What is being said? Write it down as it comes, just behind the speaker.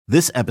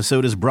This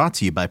episode is brought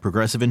to you by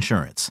Progressive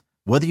Insurance.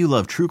 Whether you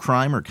love true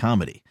crime or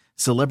comedy,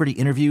 celebrity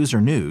interviews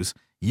or news,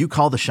 you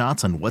call the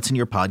shots on what's in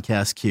your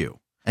podcast queue.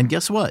 And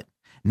guess what?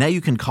 Now you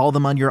can call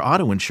them on your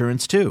auto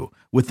insurance too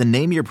with the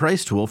Name Your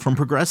Price tool from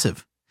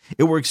Progressive.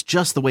 It works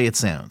just the way it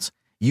sounds.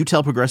 You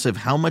tell Progressive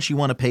how much you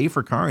want to pay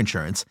for car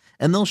insurance,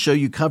 and they'll show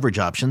you coverage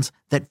options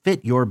that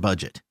fit your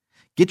budget.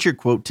 Get your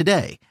quote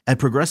today at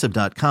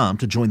Progressive.com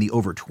to join the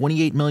over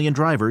 28 million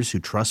drivers who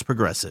trust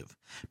Progressive.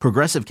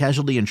 Progressive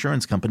Casualty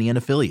Insurance Company and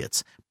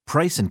Affiliates.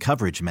 Price and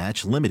coverage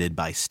match limited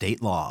by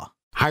state law.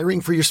 Hiring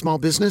for your small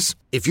business?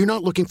 If you're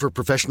not looking for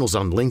professionals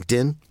on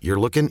LinkedIn, you're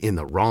looking in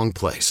the wrong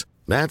place.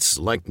 That's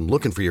like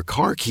looking for your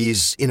car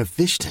keys in a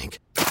fish tank.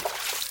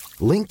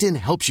 LinkedIn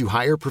helps you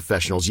hire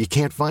professionals you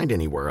can't find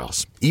anywhere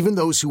else, even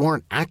those who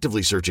aren't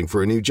actively searching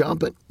for a new job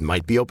but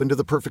might be open to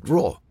the perfect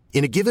role.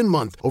 In a given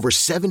month, over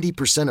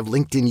 70% of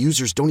LinkedIn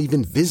users don't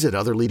even visit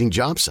other leading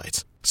job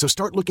sites. So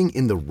start looking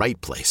in the right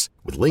place.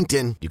 With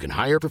LinkedIn, you can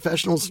hire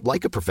professionals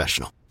like a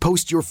professional.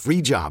 Post your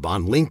free job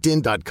on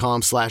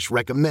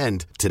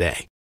linkedin.com/recommend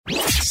today.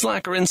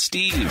 Slacker and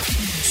Steve.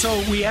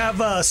 So we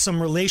have some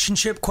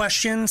relationship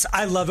questions.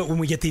 I love it when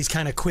we get these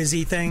kind of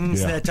quizzy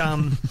things that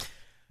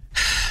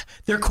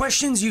they're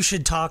questions you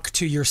should talk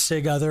to your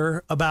sig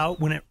other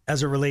about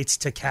as it relates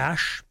to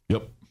cash.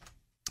 Yep.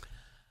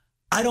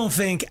 I don't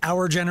think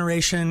our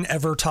generation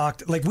ever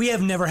talked, like we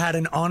have never had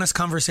an honest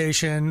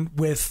conversation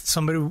with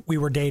somebody we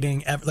were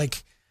dating.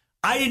 Like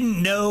I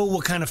didn't know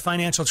what kind of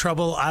financial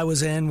trouble I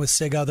was in with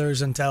sig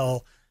others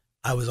until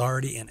I was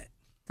already in it.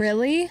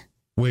 Really?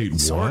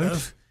 Wait, Sort what?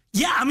 of.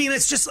 Yeah, I mean,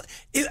 it just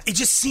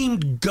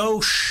seemed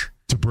gauche.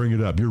 To bring it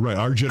up. You're right.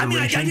 Our generation.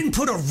 I mean, I didn't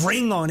put a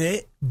ring on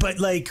it, but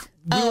like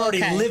we were already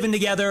living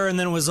together, and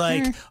then it was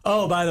like,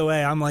 oh, by the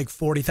way, I'm like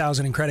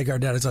 $40,000 in credit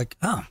card debt. It's like,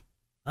 oh,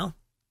 well,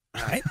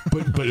 all right.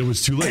 But it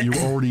was too late. You were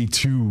already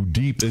too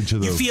deep into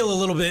the. You feel a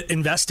little bit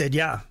invested,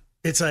 yeah.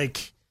 It's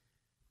like,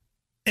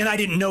 and I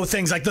didn't know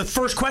things like the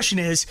first question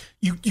is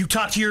you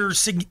talk to your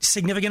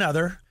significant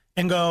other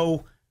and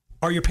go,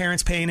 are your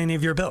parents paying any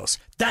of your bills?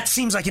 That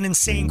seems like an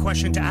insane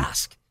question to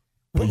ask.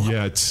 But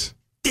yet.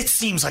 It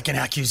seems like an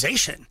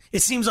accusation.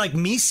 It seems like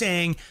me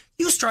saying,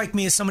 you strike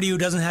me as somebody who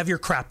doesn't have your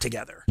crap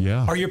together.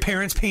 Yeah. Are your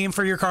parents paying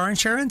for your car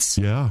insurance?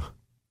 Yeah.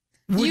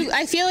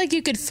 I feel like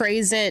you could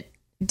phrase it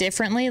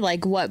differently,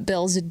 like what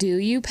bills do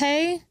you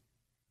pay?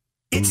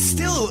 It's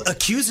still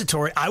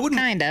accusatory. I wouldn't.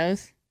 Kind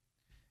of.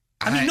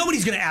 I mean,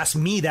 nobody's going to ask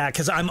me that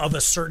because I'm of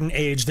a certain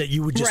age that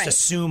you would just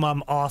assume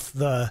I'm off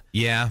the...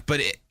 Yeah,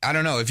 but I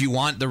don't know. If you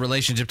want the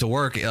relationship to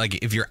work,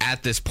 like if you're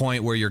at this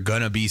point where you're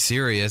going to be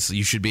serious,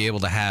 you should be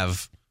able to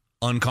have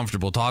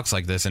uncomfortable talks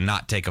like this and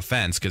not take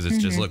offense because it's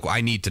just, look,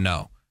 I need to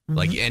know.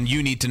 Like, and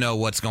you need to know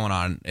what's going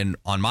on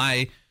on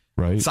my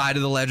side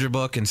of the ledger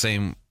book and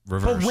same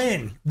reverse. But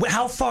when?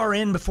 How far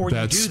in before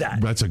you do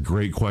that? That's a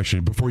great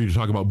question. Before you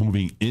talk about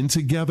moving in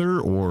together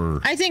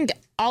or... I think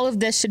all of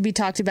this should be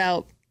talked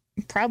about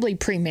probably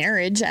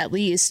pre-marriage, at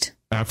least.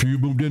 After you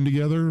moved in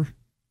together?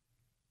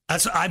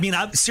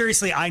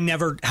 Seriously, I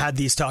never had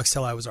these talks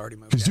till I was already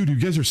moved. Because, dude, you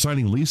guys are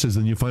signing leases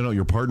and you find out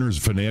your partner is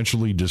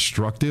financially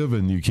destructive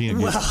and you can't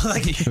get... Well,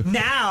 like,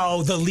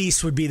 now the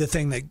lease would be the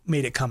thing that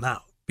made it come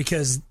out.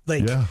 Because,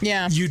 like,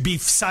 you'd be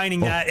signing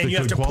that and you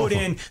have to put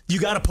in... You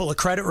got to pull a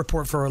credit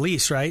report for a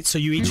lease, right? So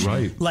you each,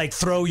 like,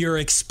 throw your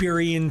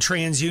Experian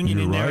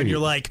TransUnion in there and you're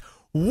like...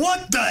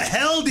 What the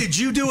hell did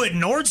you do at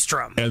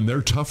Nordstrom? And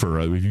they're tougher.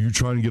 If you're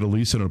trying to get a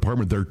lease in an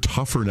apartment, they're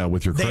tougher now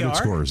with your credit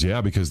scores. Yeah,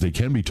 because they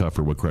can be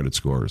tougher with credit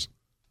scores.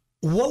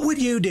 What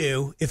would you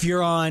do if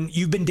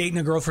you've been dating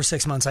a girl for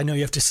 6 months? I know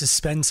you have to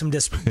suspend some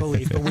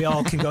disbelief, but we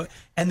all can go.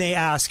 And they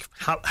ask,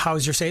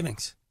 how's your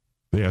savings?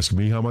 They ask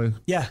me how my...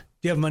 Yeah. Do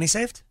you have money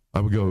saved? I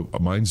would go,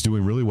 mine's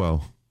doing really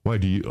well. Why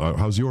do you...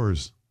 how's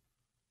yours?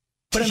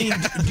 But I mean,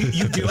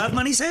 you do have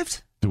money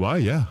saved? Do I?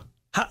 Yeah.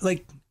 How,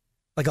 like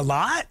a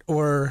lot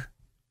or...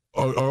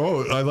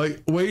 Oh, I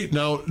like, wait,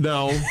 now,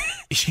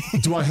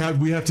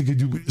 we have to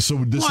do, so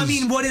this I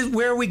mean,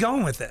 where are we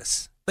going with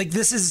this? Like,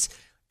 this is,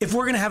 if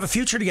we're going to have a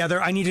future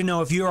together, I need to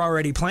know if you're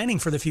already planning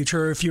for the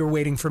future or if you're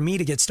waiting for me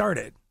to get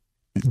started.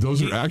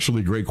 Those are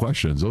actually great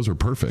questions. Those are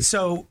perfect.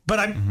 So,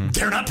 but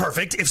they're not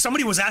perfect. If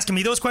somebody was asking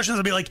me those questions,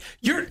 I'd be like,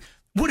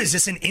 what is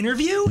this, an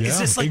interview? Yeah, is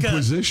this like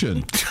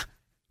Inquisition.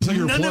 It's like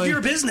none of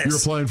your business. You're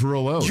applying for a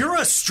loan. You're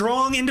a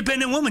strong,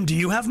 independent woman. Do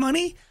you have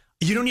money?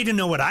 You don't need to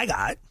know what I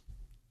got.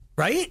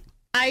 Right?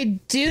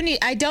 I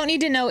don't need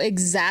to know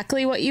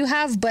exactly what you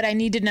have, but I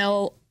need to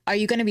know, are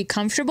you going to be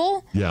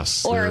comfortable?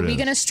 Yes. Or are we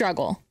going to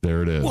struggle?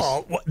 There it is.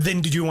 Well,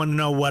 then did you want to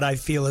know what I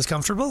feel is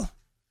comfortable?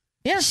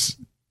 Yes.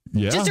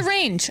 Yeah. Just a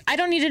range. I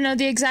don't need to know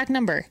the exact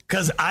number.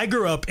 Because I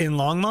grew up in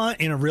Longmont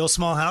in a real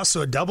small house,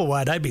 so a double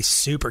wide, I'd be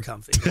super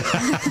comfy.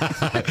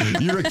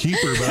 You're a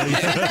keeper, buddy.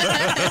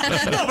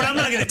 No, but I'm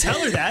not going to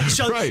tell her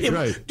that.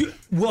 Right.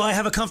 Will I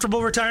have a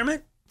comfortable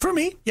retirement? For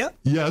me, yeah.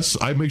 Yes,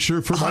 I make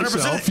sure for 100%.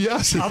 Myself.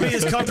 Yes, I'll be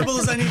as comfortable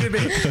as I need to be.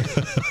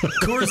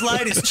 Coors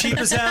Light is cheap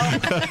as hell.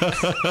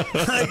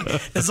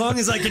 Like, as long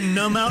as I can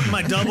numb out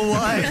my double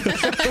wide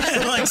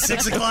at like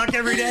 6 o'clock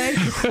every day.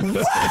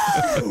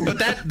 Woo! But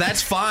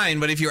that's fine.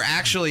 But if you're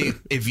actually,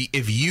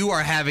 if you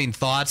are having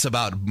thoughts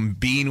about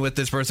being with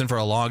this person for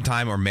a long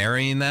time or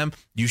marrying them,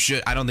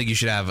 I don't think you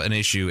should have an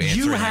issue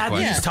answering. You had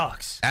these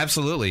talks.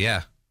 Absolutely,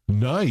 yeah.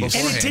 Nice.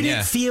 And it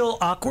didn't feel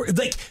awkward.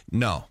 Like,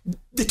 no.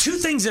 The two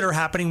things that are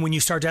happening when you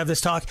start to have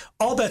this talk,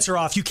 all bets are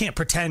off. You can't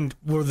pretend,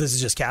 well, this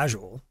is just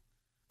casual.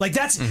 Like,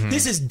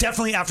 this is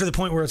definitely after the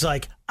point where it's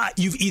like,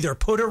 you've either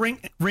put a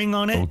ring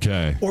on it,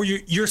 okay, or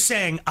you're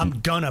saying,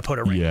 I'm gonna put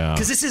a ring. Yeah.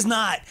 Because this is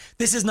not,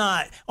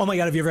 oh my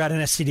God, have you ever had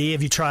an STD?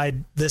 Have you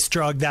tried this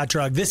drug, that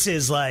drug? This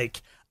is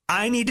like,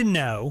 I need to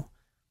know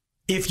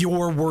if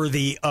you're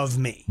worthy of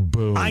me.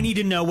 Boom. I need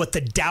to know what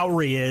the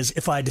dowry is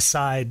if I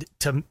decide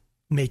to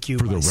make you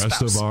for the rest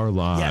spouse. Of our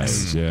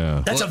lives. Yes.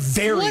 Yeah, that's a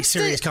very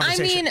serious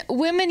conversation. I mean,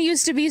 women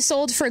used to be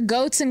sold for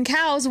goats and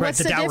cows. What's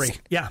the dowry?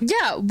 Yeah.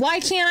 Why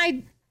can't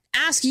I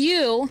ask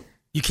you?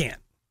 You can't,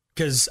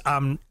 because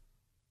I'm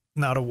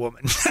not a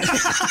woman.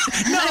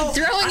 No, I'm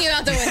throwing you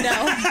out the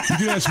window.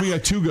 You can ask me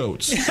at 2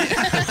 goats.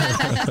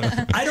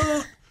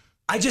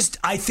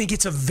 I think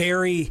it's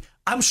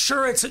I'm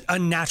sure it's a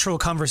natural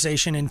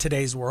conversation in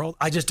today's world.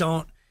 I just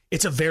don't.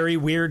 It's a very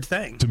weird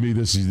thing. To me,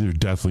 they're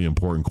definitely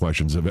important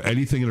questions. If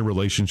anything in a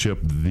relationship,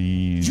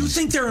 you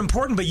think they're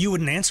important, but you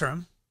wouldn't answer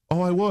them.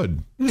 Oh, I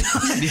would.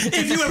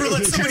 If you ever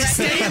let somebody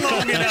stay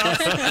long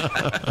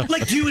enough.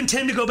 Like, do you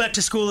intend to go back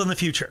to school in the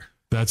future?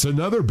 That's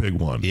another big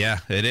one. Yeah,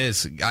 it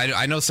is.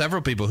 I know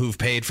several people who've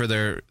paid for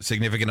their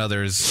significant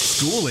other's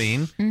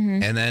schooling,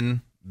 and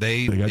then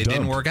it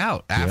didn't work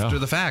out after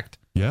the fact.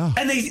 Yeah.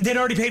 And they'd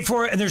already paid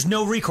for it, and there's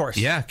no recourse.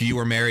 Yeah, you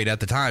were married at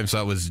the time,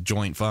 so it was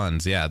joint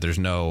funds. Yeah, there's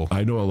no...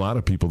 I know a lot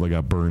of people that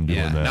got burned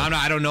doing that. No,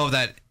 I don't know if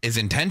that is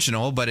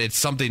intentional, but it's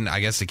something, I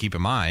guess, to keep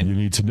in mind. You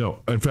need to know.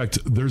 In fact,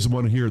 there's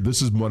one here.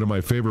 This is one of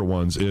my favorite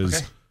ones,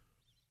 is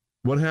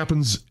what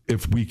happens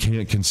if we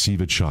can't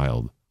conceive a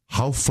child?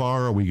 How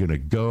far are we going to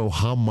go?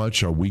 How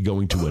much are we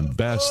going to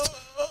invest?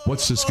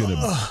 What's this going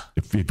to...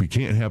 If we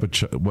can't have a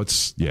child,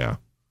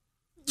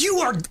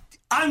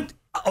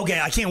 Okay,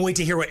 I can't wait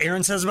to hear what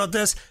Aaron says about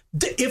this.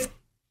 If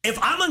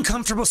I'm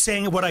uncomfortable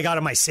saying what I got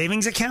in my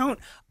savings account,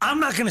 I'm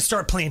not going to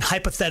start playing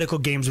hypothetical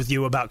games with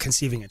you about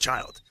conceiving a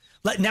child.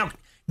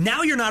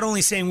 Now you're not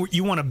only saying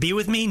you want to be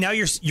with me, now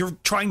you're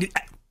trying to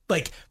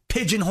like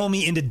pigeonhole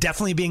me into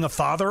definitely being a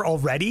father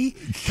already.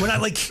 When I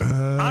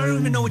don't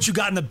even know what you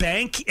got in the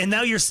bank, and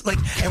now you're like,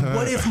 and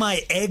what if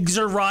my eggs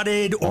are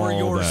rotted or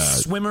your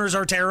swimmers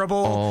are terrible?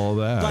 All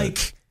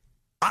that.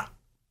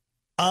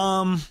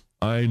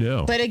 I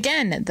know. But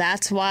again,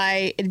 that's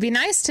why it'd be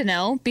nice to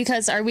know,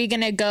 because are we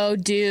going to go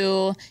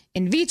do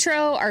in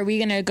vitro? Are we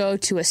going to go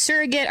to a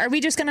surrogate? Are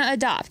we just going to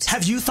adopt?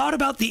 Have you thought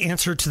about the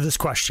answer to this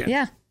question?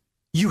 Yeah.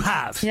 You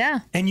have? Yeah.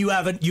 And you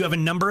have a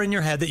number in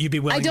your head that you'd be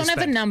willing to spend? I don't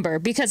have a number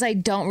because I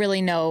don't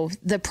really know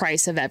the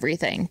price of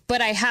everything. But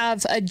I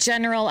have a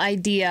general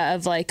idea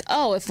of like,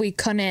 if we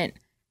couldn't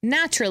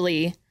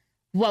naturally,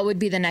 what would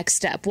be the next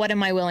step? What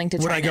am I willing to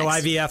try Would I go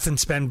next? IVF and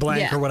spend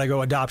blank, or would I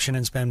go adoption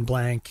and spend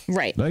blank?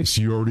 Right. Nice.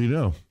 You already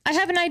know. I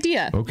have an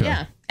idea. Okay.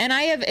 Yeah. And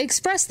I have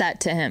expressed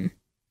that to him.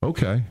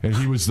 Okay. And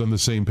he was on the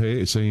same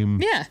page,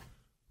 Yeah.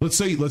 Let's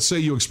say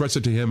you express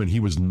it to him and he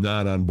was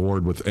not on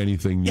board with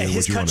anything. Yeah,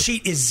 his cut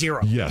sheet is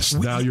 0. Yes.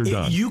 Now you're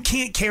done. If you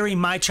can't carry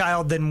my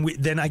child,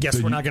 then I guess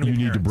we're not going to be parents.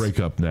 You need to break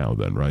up now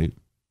then, right?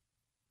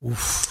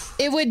 Oof.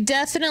 It would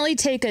definitely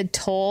take a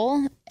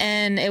toll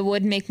and it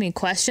would make me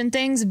question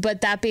things.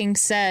 But that being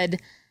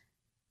said,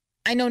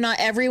 I know not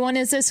everyone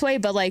is this way,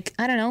 but I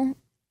don't know,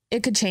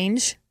 it could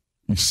change.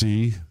 You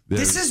see?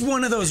 This is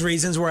one of those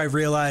reasons where I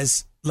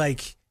realize,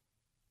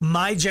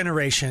 my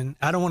generation,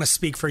 I don't want to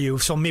speak for you,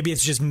 so maybe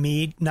it's just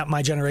me, not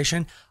my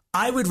generation.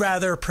 I would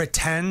rather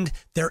pretend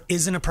there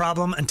isn't a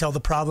problem until the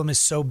problem is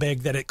so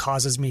big that it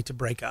causes me to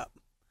break up.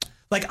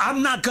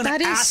 I'm not going to ask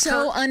her. That is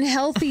so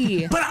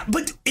unhealthy.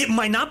 But it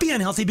might not be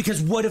unhealthy,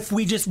 because what if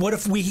we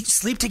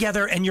sleep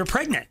together and you're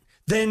pregnant?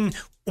 Then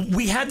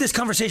we had this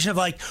conversation of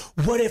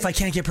what if I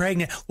can't get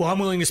pregnant? Well, I'm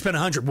willing to spend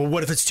 100. Well,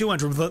 what if it's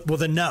 200? Well,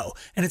 then no.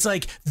 And it's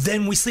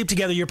then we sleep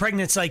together, you're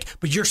pregnant. It's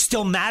but you're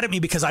still mad at me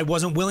because I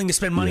wasn't willing to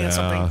spend money on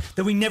something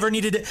that we never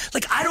needed to.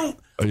 I don't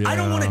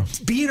want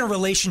to be in a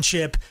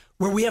relationship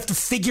where we have to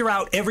figure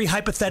out every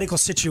hypothetical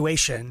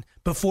situation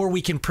before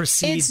we can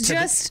proceed. It's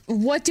just,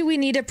 what do we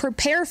need to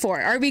prepare for?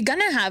 Are we going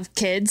to have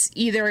kids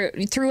either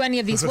through any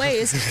of these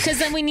ways? Because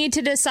then we need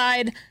to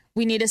decide,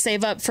 we need to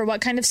save up for what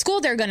kind of school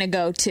they're going to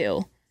go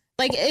to.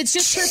 Like, it's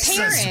just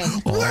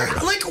preparing. We're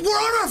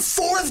on our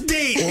 4th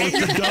date.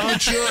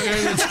 Orthodontia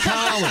and it's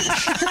college.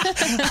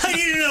 I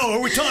need to know,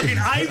 are we talking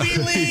Ivy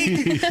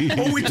League?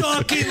 Or are we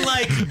talking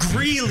like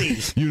Greeley?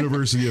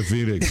 University of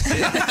Phoenix.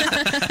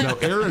 Now,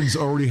 Erin's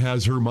already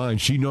has her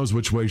mind. She knows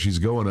which way she's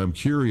going. I'm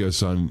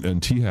curious on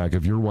T-Hack,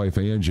 if your wife,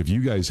 Ange, if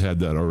you guys had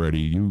that already,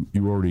 you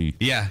already...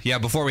 Yeah,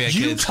 before we had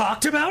kids. You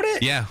talked about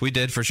it? Yeah, we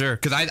did for sure.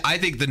 Because I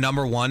think the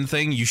number one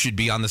thing you should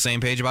be on the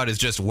same page about is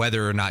just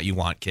whether or not you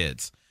want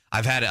kids.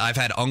 I've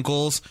had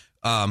uncles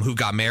who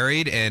got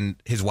married and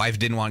his wife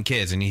didn't want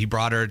kids, and he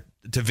brought her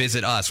to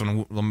visit us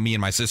when me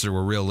and my sister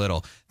were real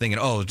little, thinking,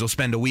 oh, she'll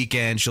spend a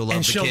weekend, she'll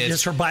love the kids.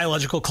 Just her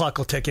biological clock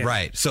will tick in.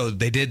 Right. So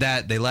they did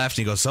that. They left,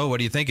 and he goes, so what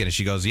are you thinking? And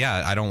she goes,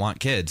 yeah, I don't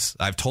want kids.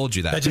 I've told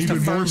you that. That just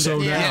even more confirms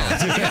so it.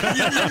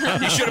 now.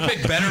 You should have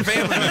picked better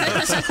family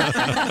members.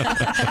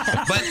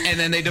 And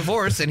then they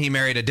divorced, and he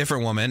married a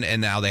different woman,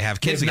 and now they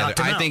have kids together.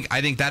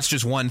 I think that's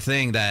just one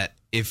thing that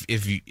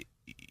if you,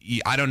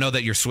 I don't know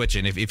that you're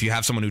switching. If you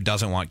have someone who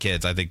doesn't want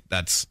kids, I think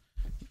that's...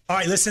 All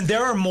right, listen,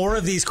 there are more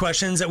of these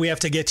questions that we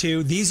have to get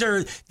to. These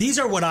are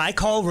what I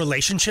call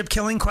relationship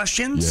killing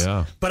questions.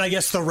 Yeah. But I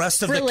guess the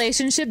rest of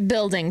relationship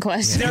building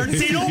questions.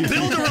 They don't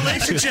build a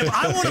relationship.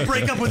 I want to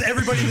break up with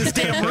everybody in this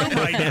damn room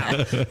right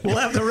now. We'll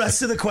have the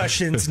rest of the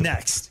questions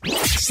next.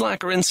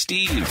 Slacker and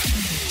Steve.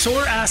 So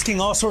we're asking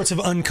all sorts of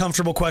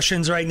uncomfortable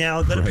questions right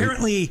now that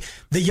apparently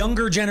the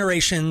younger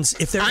generations,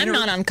 if they're... I'm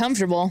not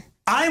uncomfortable.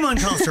 I'm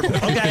uncomfortable.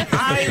 Okay,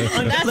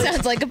 that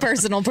sounds like a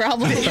personal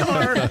problem.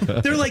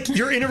 They're like,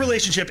 you're in a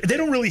relationship. They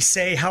don't really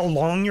say how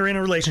long you're in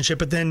a relationship,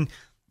 but then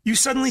you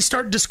suddenly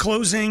start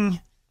disclosing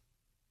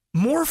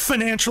more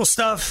financial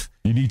stuff.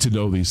 You need to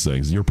know these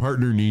things. Your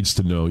partner needs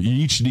to know. You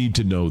each need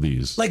to know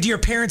these. Like, do your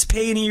parents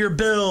pay any of your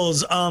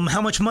bills?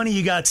 How much money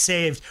you got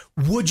saved?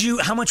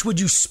 How much would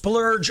you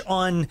splurge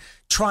on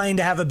trying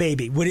to have a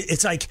baby?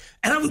 It's like,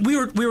 and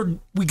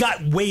we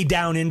got way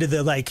down into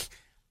the like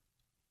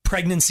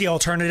pregnancy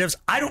alternatives.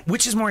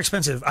 Which is more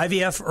expensive,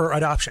 IVF or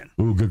adoption?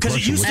 Ooh, good question. Because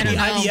it used to be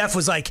IVF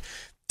was like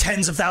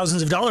tens of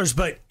thousands of dollars,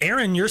 but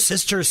Erin, your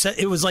sister, said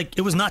it was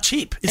not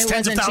cheap. It's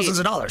tens of thousands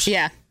of dollars.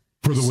 Yeah.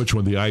 For the which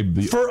one?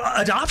 For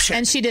adoption.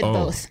 And she did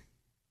both.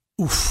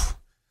 Oof.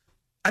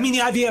 I mean,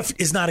 the IVF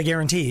is not a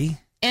guarantee.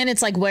 And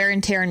it's like wear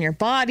and tear on your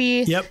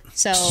body. Yep.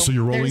 So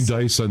you're rolling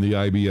dice on the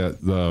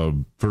IBS,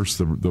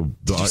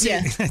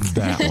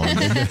 that one.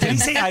 Did he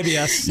say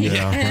IBS?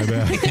 Yeah, my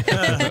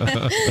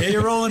bad. Yeah,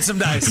 you're rolling some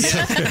dice.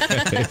 But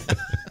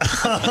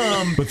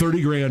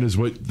 $30,000 is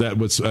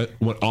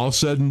what all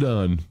said and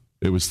done.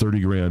 It was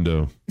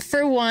 $30,000.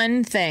 For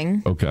one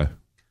thing. Okay.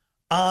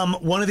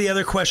 One of the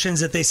other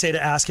questions that they say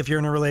to ask if you're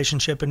in a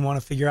relationship and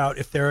want to figure out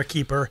if they're a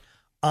keeper,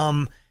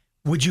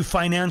 would you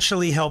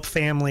financially help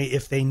family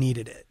if they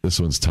needed it? This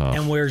one's tough.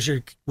 And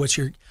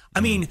I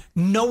mean,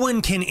 no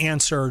one can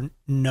answer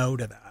no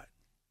to that.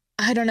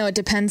 I don't know. It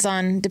depends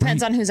on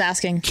who's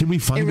asking. Can we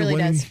find a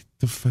way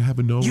to have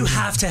a no? You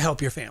have to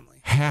help your family.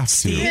 Have to.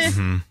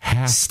 Steve?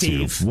 Have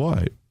Steve. to.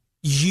 What?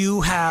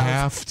 You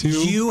have to.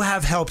 You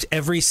have helped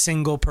every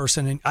single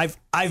person. And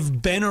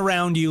I've been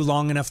around you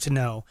long enough to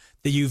know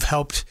that you've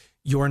helped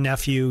your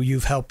nephew.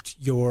 You've helped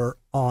your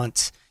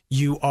aunt.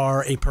 You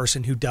are a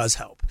person who does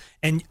help.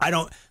 And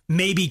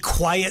maybe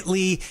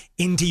quietly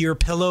into your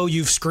pillow,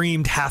 you've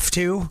screamed, have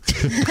to.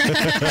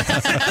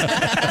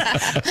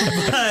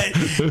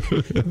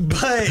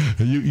 but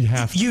you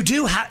have to. You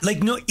do have,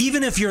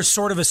 even if you're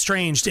sort of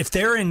estranged, if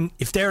they're in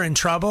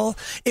trouble,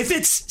 if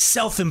it's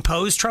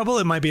self-imposed trouble,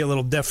 it might be a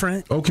little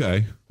different.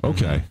 Okay.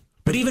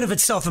 But even if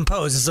it's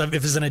self-imposed,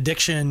 if it's an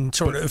addiction,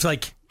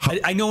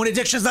 I know an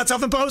addiction is not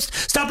self-imposed.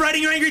 Stop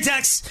writing your angry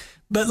texts.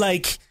 But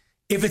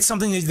if it's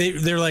something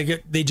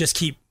that they just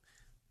keep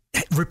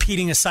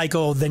repeating a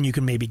cycle, then you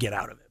can maybe get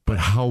out of it. But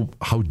how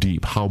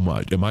deep? How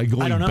much? Am I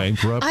going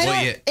bankrupt?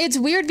 It's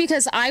weird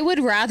because I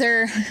would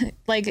rather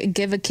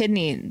give a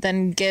kidney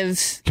than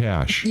give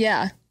cash.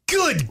 Yeah.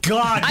 Good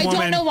God, I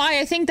don't know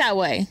why I think that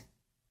way.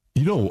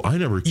 I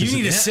never. You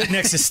need to sit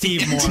next to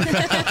Steve more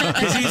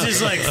because he's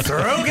just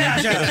throw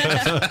cash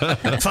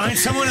out. Find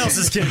someone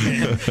else's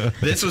kidney.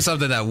 This was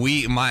something that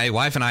my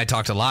wife and I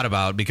talked a lot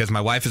about because my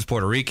wife is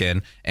Puerto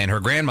Rican and her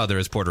grandmother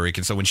is Puerto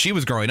Rican. So when she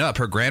was growing up,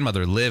 her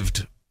grandmother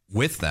lived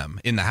with them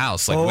in the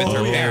house, with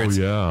her parents.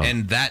 Yeah.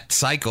 And that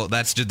cycle,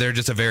 they're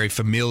just a very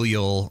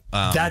familial.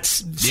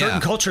 That's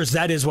certain cultures.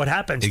 That is what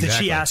happens. Exactly.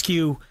 Did she ask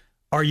you,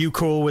 "Are you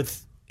cool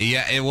with?"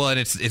 Yeah, and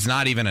it's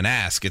not even an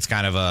ask. It's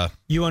kind of a...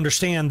 You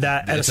understand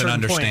that at a certain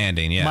point. It's an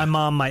understanding, yeah. My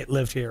mom might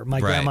live here. My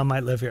grandma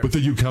might live here. But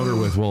then you counter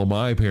with, well,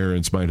 my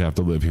parents might have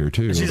to live here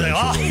too. And she's like,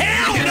 oh,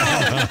 hell no!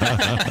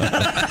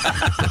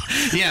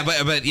 Yeah,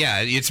 but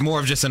it's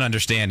more of just an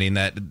understanding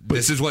that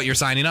this is what you're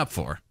signing up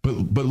for.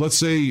 But let's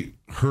say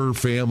her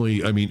family,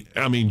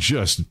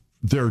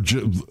 they're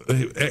just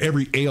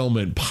every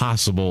ailment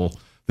possible.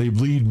 They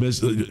lead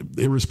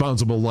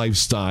irresponsible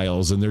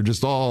lifestyles, and they're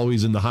just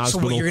always in the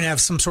hospital. So you're going to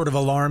have some sort of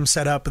alarm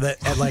set up that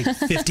at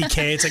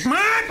 $50K, it's like,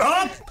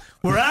 Mom,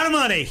 We're out of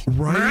money.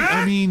 Right?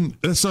 I mean,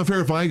 that's not fair.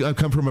 If I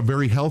come from a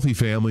very healthy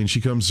family and she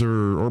comes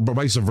or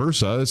vice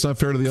versa, it's not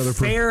fair to the other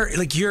person. Fair,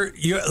 like you're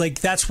like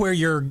that's where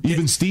you're.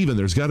 Even Steven,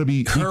 there's got to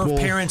be her equal.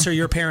 Parents are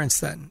your parents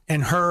then,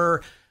 and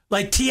her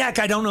like Tiak.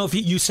 I don't know if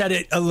you said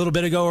it a little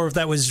bit ago or if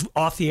that was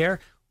off the air.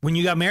 When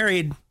you got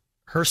married,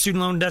 her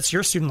student loan debt's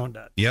your student loan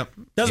debt. Yep.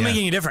 Doesn't make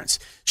any difference.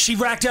 She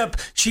racked up,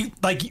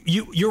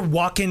 you're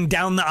walking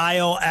down the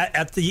aisle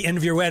at the end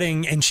of your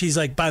wedding and she's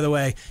like, by the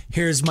way,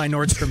 here's my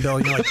Nordstrom bill.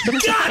 And you're like,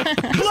 God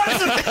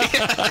bless him,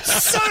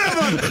 son of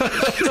a.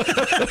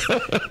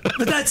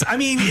 But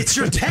it's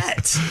your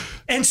debt.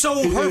 And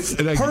so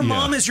her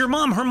mom is your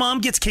mom. Her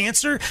mom gets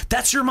cancer.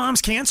 That's your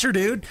mom's cancer,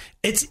 dude.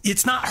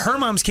 It's not her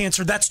mom's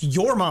cancer. That's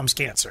your mom's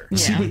cancer. Yeah.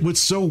 See,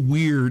 what's so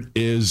weird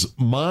is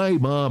my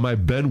mom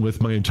I've been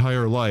with my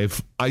entire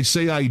life. I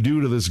say I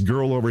do to this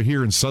girl over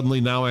here, and suddenly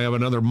now I have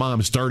another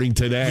mom starting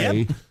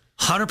today. Yep.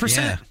 100%.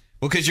 Yeah.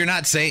 Well, because you're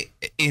not saying,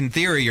 in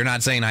theory, you're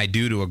not saying I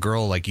do to a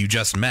girl like you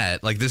just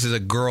met. Like, this is a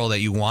girl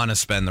that you want to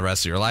spend the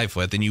rest of your life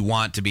with, and you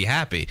want to be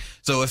happy.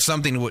 So if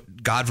something,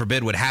 God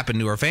forbid, would happen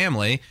to her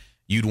family,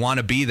 you'd want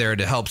to be there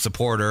to help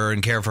support her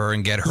and care for her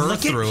and get her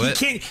through it.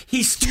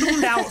 He's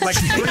tuned out like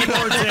 3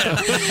 words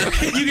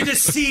in. You can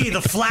just see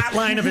the flat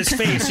line of his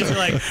face. He's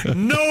like,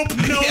 nope,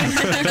 abort.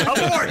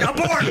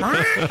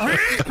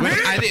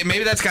 I think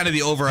maybe that's kind of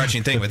the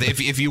overarching thing with it.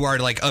 If you are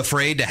like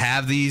afraid to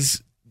have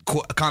these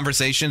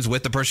conversations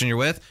with the person you're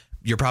with,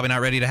 you're probably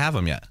not ready to have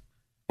them yet.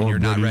 You're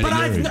not ready. But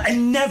I've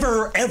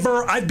never,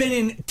 ever, I've been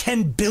in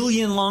 10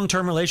 billion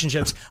long-term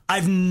relationships.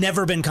 I've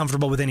never been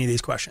comfortable with any of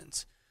these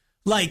questions.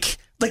 Like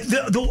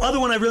the other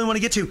one I really want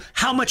to get to,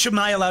 how much am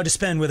I allowed to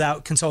spend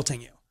without consulting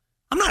you?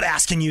 I'm not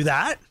asking you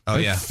that. Oh,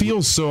 yeah. It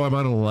feels so I'm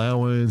on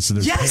allowance.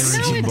 And yes.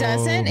 No, it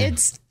doesn't.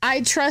 It's,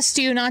 I trust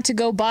you not to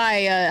go buy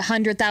a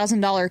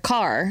 $100,000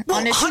 car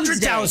on a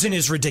Tuesday. $100,000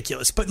 is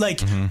ridiculous. But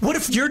what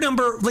if your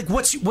number,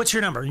 what's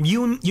your number?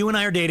 You and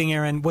I are dating,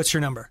 Aaron. What's your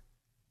number?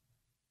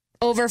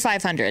 Over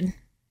 500.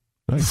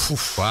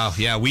 Nice. Wow.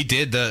 Yeah, we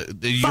did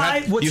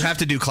you have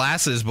to do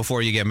classes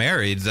before you get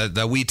married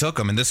that we took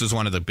them. And this was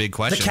one of the big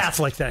questions. The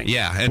Catholic thing.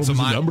 Yeah. And what so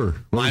was the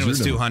number? Mine was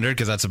 200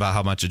 because that's about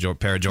how much a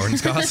pair of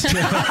Jordans cost.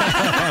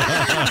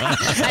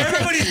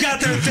 Everybody's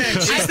got their thing.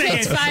 I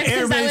picked 5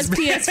 because that was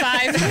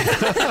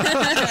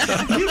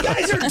PS5. You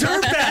guys are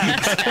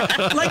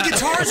dirtbags. Like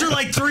guitars are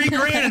like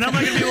 $3,000 and I'm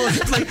not going to be able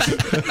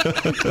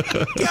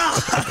to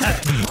God.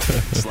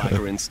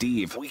 Slacker and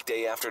Steve,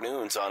 weekday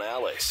afternoons on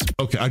Alice.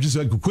 Okay, I just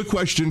had a quick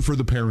question for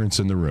the parents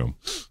in the room.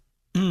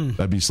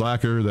 That'd be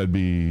Slacker, that'd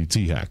be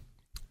T-Hack.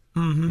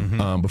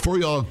 Mm-hmm. Before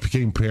y'all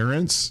became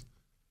parents,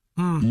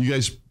 you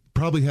guys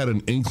probably had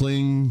an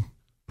inkling,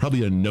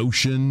 probably a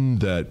notion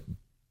that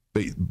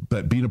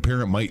being a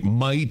parent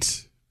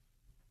might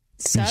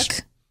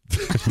suck.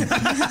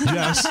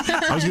 Yes,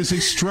 I was going to say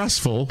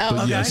stressful, but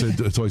okay. yes,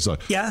 it's always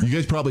suck. Yeah. You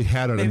guys probably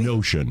had a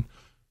notion,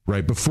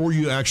 right, before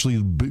you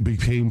actually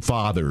became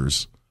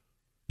fathers.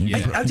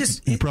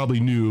 You probably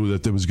knew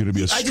that there was going to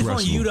be a stressful. I just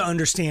want you to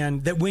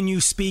understand that when you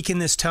speak in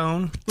this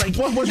tone, like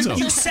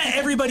you set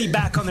everybody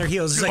back on their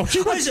heels. It's like,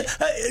 see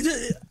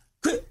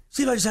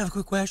if I just have a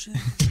quick question.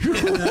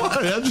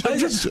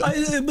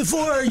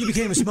 Before you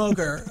became a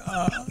smoker,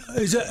 I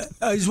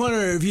just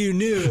wonder if you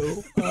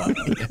knew.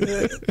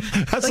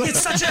 It's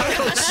such a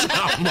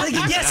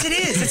yes, it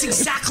is. That's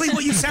exactly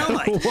what you sound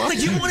like. What?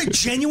 Like you want a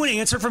genuine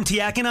answer from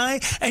Tiak and I,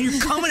 and you're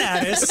coming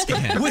at us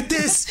with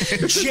this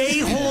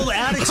J-hole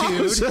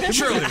attitude.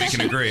 Surely we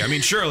can agree.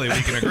 Surely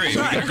we can agree.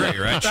 We can agree,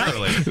 right?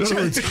 Surely. In other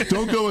words,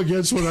 don't go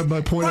against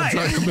my point I'm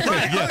trying to make.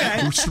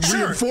 Okay.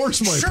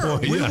 Reinforce my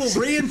point. We will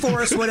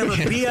reinforce whatever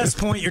BS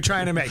point you're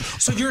trying to make.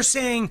 So you're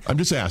saying... I'm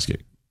just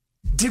asking.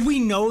 Did we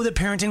know that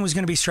parenting was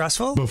going to be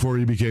stressful? Before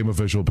you became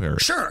official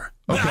parent. Sure.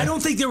 Okay. But I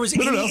don't think there was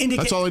any indication.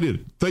 That's all I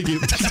did. Thank you.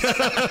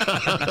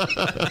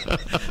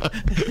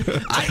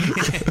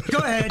 Go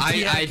ahead.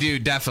 I do,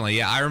 definitely.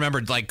 Yeah. I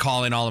remember like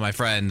calling all of my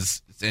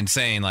friends and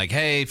saying like,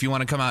 hey, if you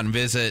want to come out and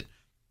visit,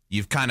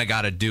 you've kind of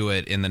got to do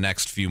it in the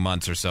next few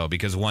months or so,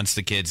 because once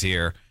the kid's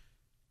here,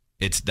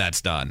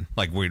 that's done.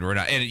 Like we're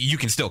not, and you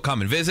can still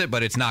come and visit,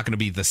 but it's not going to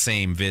be the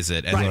same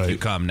visit as if you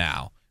come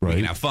now. Right.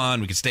 We can have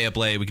fun. We can stay up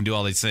late. We can do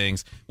all these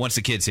things. Once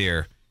the kid's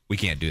here, we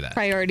can't do that.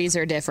 Priorities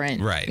are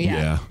different. Right.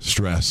 Yeah.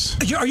 Stress.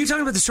 Are you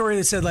talking about the story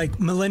that said like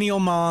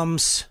millennial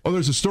moms? Oh,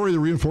 there's a story that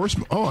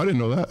reinforcement. Oh, I didn't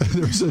know that.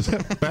 There's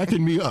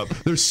backing me up.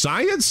 There's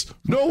science?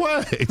 No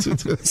way.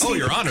 Oh,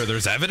 Your Honor,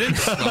 there's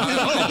evidence? Can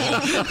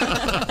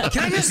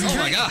I just? Oh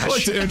my gosh. I'd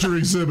like to enter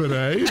Exhibit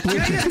A. Can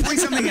I just point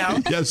something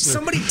out? Yes, sir.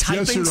 Somebody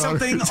typing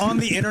something on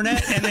the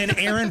internet and then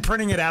Aaron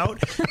printing it out.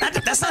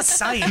 That's not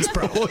science,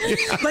 bro.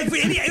 Like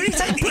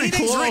anytime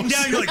anything's written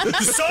down, you're like,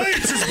 the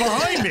science is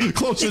behind me.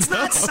 It's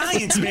not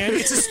science, man.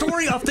 It's a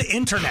story off the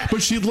internet.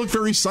 But she looked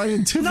very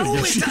scientific. No,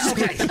 it's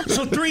not. Okay.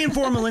 So 3 and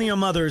 4 millennial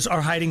mothers are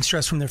hiding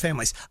stress from their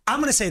families. I'm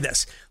going to say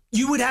this.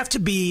 You would have to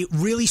be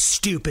really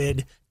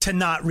stupid to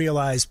not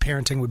realize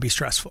parenting would be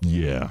stressful.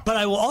 Yeah. But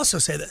I will also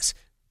say this.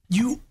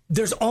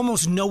 There's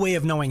almost no way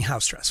of knowing how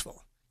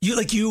stressful.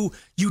 You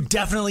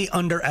definitely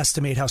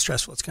underestimate how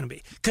stressful it's going to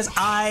be. Because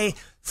I,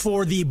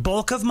 for the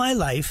bulk of my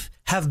life,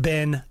 have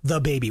been the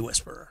baby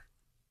whisperer.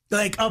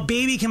 Like, a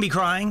baby can be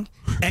crying,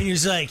 and you're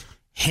just like,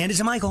 hand it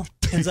to Michael.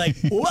 And it's like,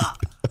 whoa.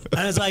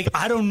 And it's like,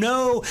 I don't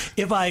know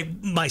if my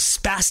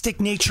spastic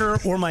nature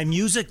or my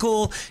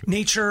musical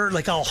nature,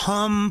 like I'll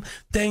hum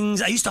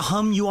things. I used to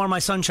hum You Are My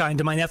Sunshine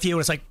to my nephew, and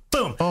it's like,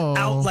 boom,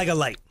 out like a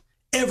light.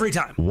 Every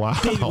time. Wow.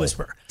 Baby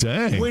whisper.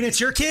 Dang. When it's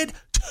your kid,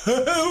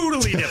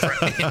 totally different.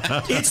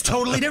 It's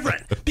totally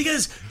different.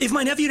 Because if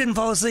my nephew didn't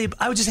fall asleep,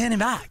 I would just hand him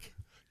back.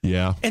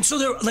 Yeah. And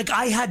so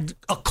I had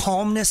a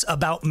calmness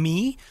about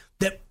me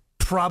that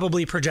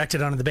probably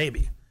projected onto the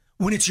baby.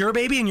 When it's your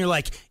baby and you're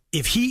like,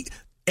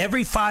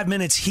 every 5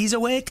 minutes he's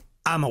awake,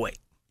 I'm awake.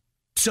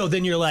 So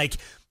then you're like,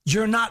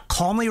 you're not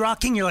calmly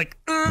rocking. You're like,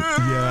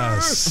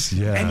 yes.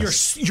 And you're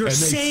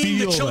saying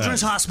the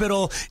children's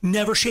hospital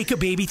never shake a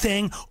baby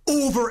thing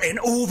over and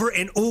over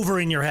and over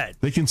in your head.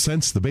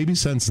 The baby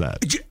sense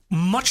that.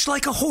 Much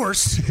like a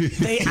horse,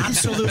 they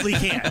absolutely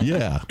can.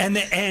 Yeah. And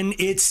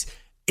it's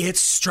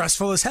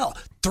stressful as hell.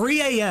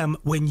 3 a.m.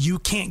 when you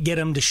can't get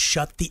them to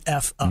shut the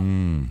F up.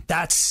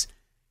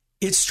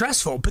 It's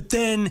stressful. But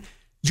then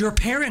your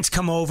parents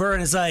come over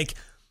and it's like,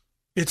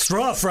 it's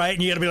rough, right?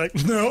 And you got to be like,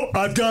 no,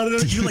 I've got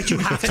it. You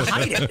have to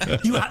hide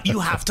it. You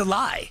have to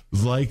lie.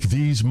 Like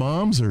these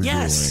moms are doing.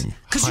 Yes,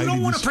 because you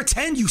don't want to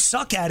pretend you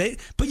suck at it,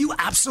 but you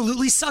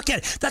absolutely suck at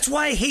it. That's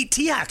why I hate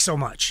T-Hack so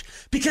much.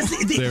 Because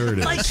there it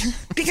is.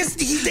 Because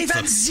they've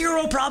had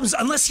zero problems,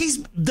 unless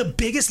he's the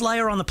biggest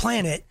liar on the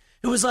planet.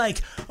 It was like,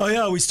 oh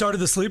yeah, we started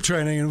the sleep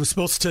training and it was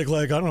supposed to take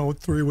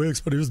 3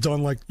 weeks, but he was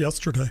done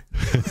yesterday.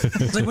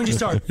 It's like, when'd you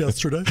start?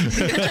 Yesterday.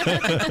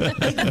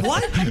 Like,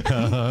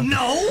 what?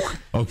 No.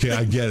 Okay,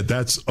 I get it.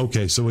 That's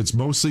okay. So it's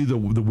mostly the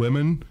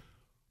women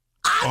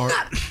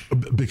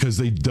because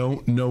they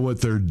don't know what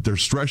they're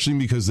stressing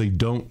because they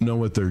don't know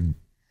what they're.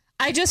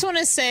 I just want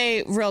to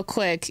say real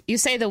quick, you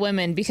say the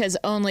women because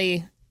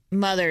only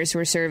mothers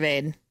were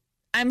surveyed.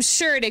 I'm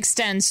sure it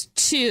extends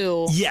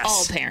to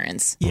all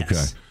parents. Yes.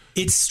 Okay.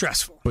 It's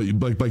stressful.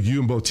 But like you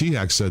and Bo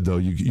T-Hack said, though,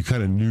 you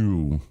kind of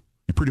knew.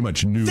 You pretty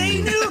much knew.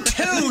 They knew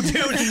too, dude.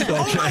 Okay.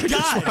 Oh, my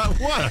God.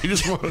 What? I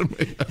just wanted to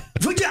make...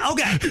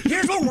 Okay,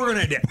 here's what we're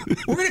going to do.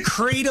 We're going to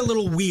create a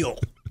little wheel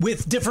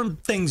with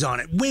different things on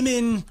it.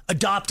 Women,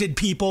 adopted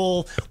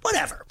people,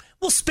 whatever.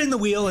 We'll spin the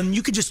wheel, and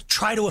you could just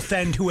try to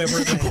offend whoever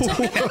it lands on.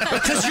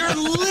 Because you're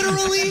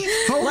literally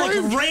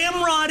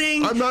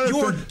ramrodding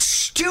your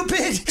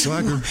stupid...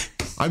 Slacker.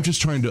 I'm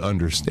just trying to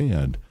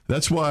understand.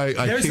 That's why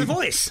There's the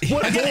voice.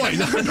 What voice?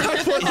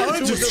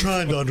 I'm just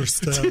trying to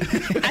understand.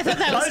 I thought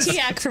that was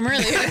T-Hack from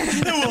earlier.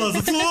 It was.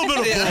 It's a little bit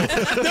of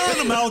both. They're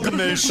an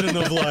amalgamation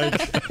of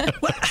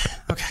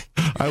Okay.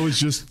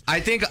 I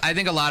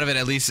think a lot of it,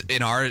 at least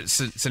in our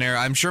scenario,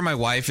 I'm sure my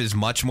wife is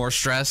much more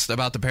stressed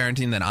about the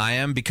parenting than I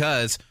am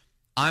because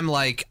I'm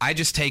like, I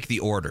just take the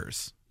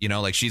orders. You know,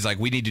 like she's like,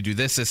 we need to do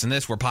this, this, and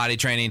this. We're potty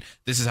training.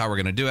 This is how we're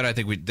going to do it. I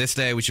think this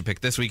day we should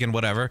pick this weekend,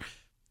 whatever.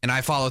 And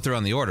I follow through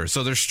on the order.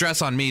 So there's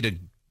stress on me to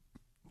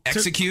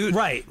execute.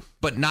 Right.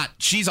 But not,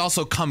 she's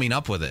also coming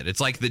up with it. It's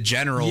like the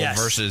general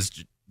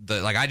versus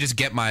I just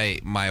get my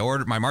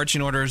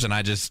marching orders and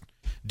I just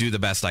do the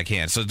best I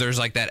can. So there's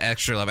like that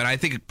extra love. And I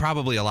think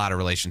probably a lot of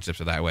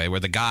relationships are that way where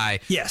the guy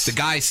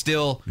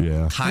still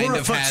kind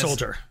of has.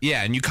 Soldier.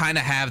 Yeah. And you kind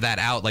of have that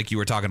out like you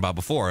were talking about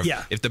before.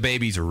 If the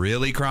baby's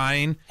really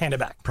crying, hand it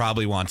back.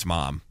 Probably wants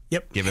mom.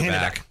 Yep. Give it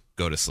back.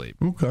 Go to sleep.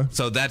 Okay.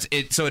 So that's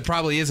it. So it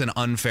probably is an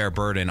unfair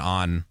burden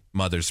on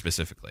mothers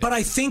specifically. But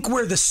I think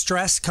where the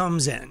stress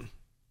comes in,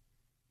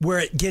 where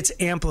it gets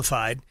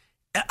amplified,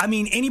 I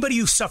mean, anybody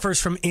who suffers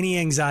from any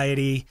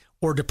anxiety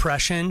or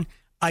depression,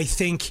 I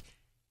think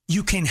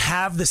you can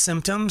have the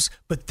symptoms,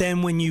 but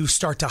then when you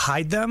start to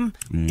hide them,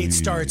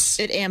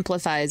 it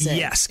amplifies it.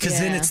 Yes, because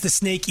then it's the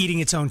snake eating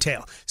its own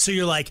tail. So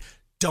you're like,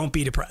 don't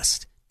be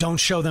depressed. Don't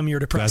show them you're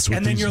depressed.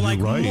 And then you're like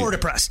more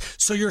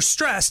depressed. So you're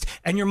stressed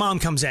and your mom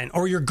comes in,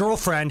 or your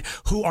girlfriend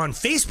who on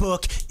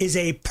Facebook is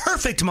a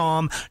perfect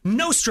mom,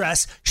 no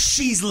stress.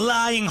 She's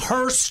lying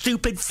her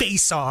stupid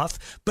face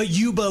off, but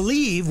you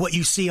believe what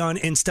you see on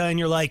Insta and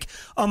you're like,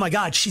 oh my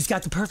God, she's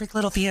got the perfect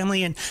little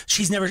family and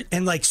she's never,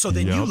 and like, so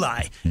then you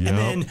lie. And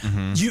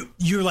then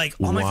you're like,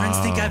 all my friends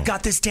think I've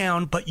got this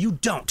down, but you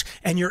don't.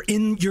 And you're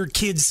in your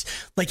kids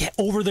like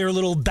over their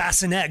little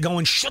bassinet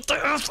going, shut the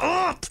F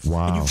up.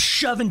 Wow. And you're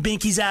shoving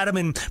binkies at them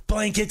and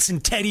blankets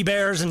and teddy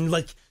bears and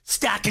like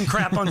stacking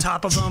crap on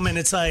top of them, and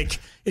it's like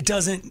it's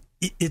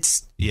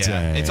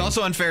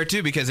also unfair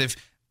too because if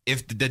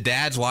the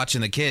dad's watching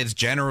the kids,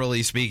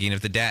 generally speaking, if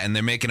the dad and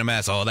they're making a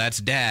mess, oh, that's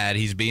dad,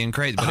 he's being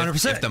crazy. But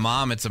if the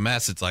mom, it's a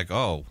mess, it's like,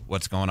 oh,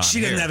 what's going on?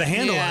 She didn't have a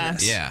handle on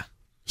this. Yeah.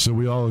 So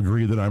we all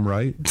agree that I'm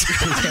right.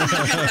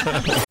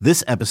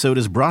 This episode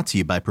is brought to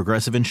you by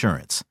Progressive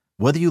Insurance.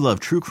 Whether you love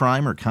true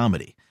crime or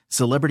comedy,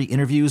 celebrity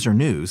interviews or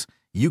news,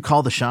 you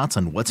call the shots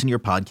on what's in your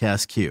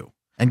podcast queue.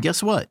 And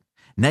guess what?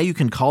 Now you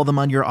can call them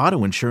on your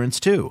auto insurance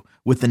too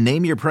with the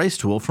Name Your Price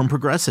tool from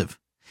Progressive.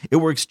 It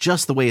works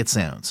just the way it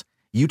sounds.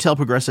 You tell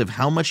Progressive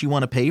how much you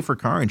want to pay for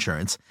car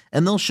insurance,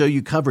 and they'll show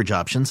you coverage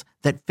options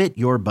that fit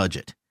your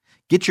budget.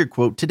 Get your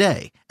quote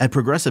today at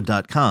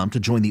Progressive.com to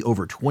join the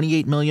over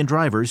 28 million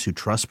drivers who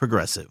trust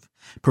Progressive.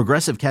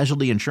 Progressive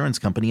Casualty Insurance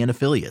Company and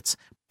Affiliates.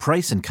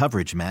 Price and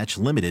coverage match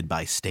limited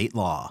by state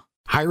law.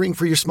 Hiring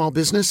for your small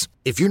business?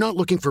 If you're not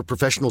looking for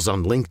professionals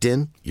on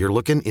LinkedIn, you're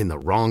looking in the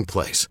wrong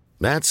place.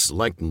 That's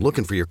like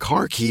looking for your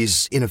car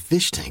keys in a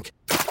fish tank.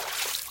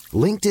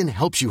 LinkedIn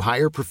helps you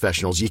hire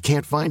professionals you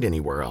can't find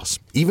anywhere else,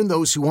 even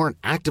those who aren't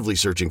actively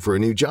searching for a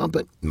new job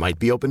but might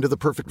be open to the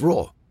perfect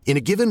role. In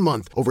a given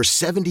month, over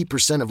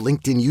 70% of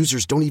LinkedIn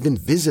users don't even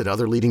visit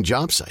other leading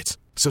job sites.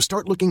 So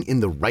start looking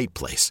in the right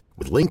place.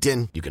 With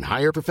LinkedIn, you can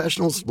hire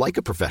professionals like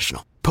a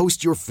professional.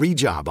 Post your free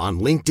job on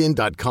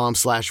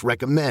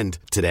linkedin.com/recommend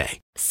today.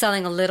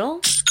 Selling a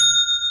little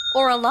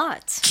or a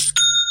lot?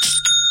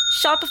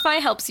 Shopify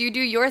helps you do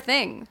your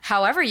thing,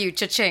 however you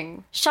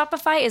cha-ching.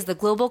 Shopify is the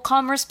global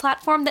commerce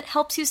platform that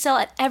helps you sell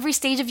at every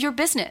stage of your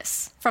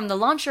business. From the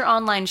launch your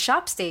online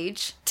shop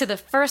stage, to the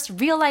first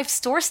real-life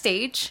store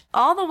stage,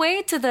 all the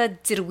way to the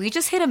did we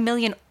just hit 1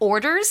 million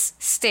orders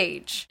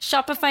stage.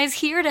 Shopify is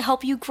here to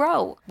help you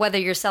grow. Whether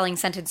you're selling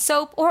scented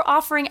soap or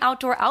offering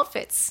outdoor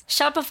outfits,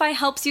 Shopify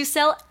helps you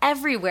sell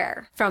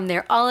everywhere. From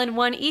their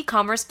all-in-one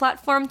e-commerce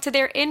platform to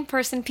their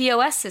in-person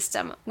POS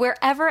system,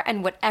 wherever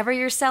and whatever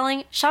you're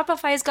selling,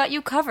 Shopify's got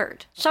you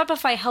covered.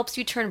 Shopify helps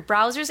you turn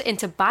browsers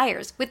into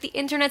buyers with the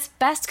internet's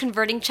best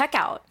converting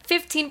checkout.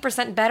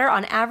 15% better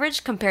on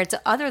average compared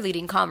to other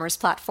leading commerce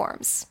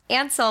platforms.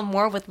 And sell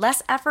more with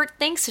less effort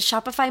thanks to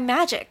Shopify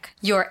Magic,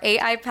 your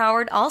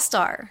AI-powered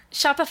all-star.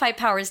 Shopify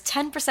powers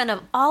 10%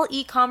 of all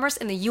e-commerce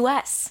in the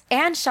U.S.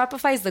 And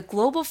Shopify is the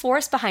global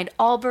force behind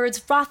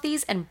Allbirds,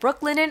 Rothy's, and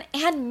Brooklinen,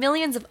 and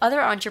millions of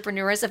other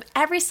entrepreneurs of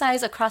every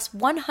size across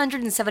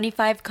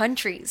 175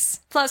 countries.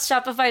 Plus,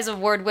 Shopify's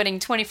award-winning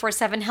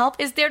 24/7 help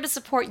is there to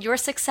support your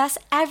success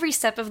every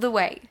step of the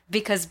way.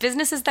 Because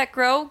businesses that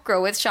grow,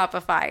 grow with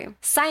Shopify.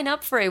 Sign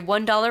up for a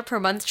 $1 per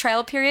month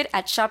trial period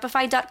at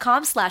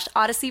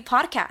shopify.com/Odyssey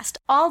Podcast,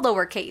 all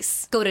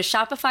lowercase. Go to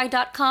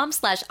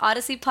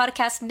shopify.com/Odyssey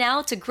Podcast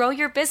now to grow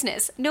your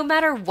business, no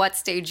matter what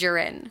stage you're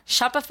in.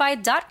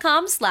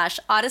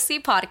 Shopify.com/Odyssey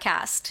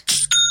Podcast.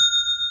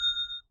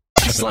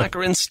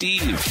 Slacker and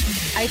Steve.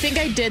 I think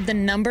I did the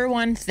number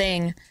one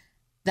thing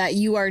that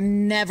you are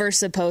never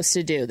supposed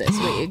to do this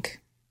week.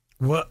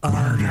 What do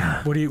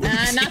you?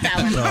 Not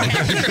that one.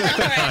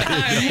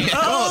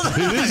 Oh,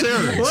 it is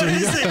Eric. What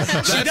is it?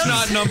 That's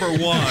not number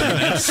one.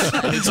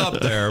 It's up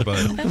there, but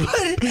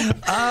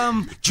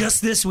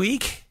just this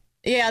week?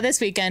 Yeah, this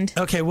weekend.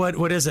 Okay,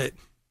 what is it?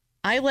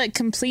 I let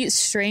complete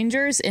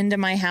strangers into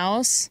my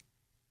house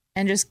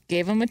and just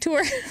gave them a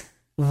tour.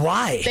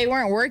 Why? They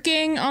weren't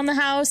working on the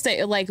house.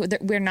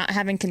 We're not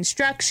having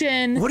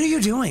construction. What are you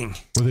doing?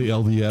 Were they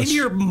LDS? In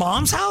your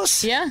mom's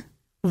house? Yeah.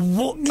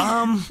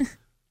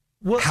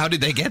 How did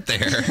they get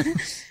there?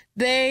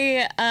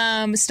 They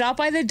stopped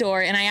by the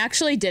door, and I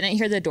actually didn't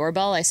hear the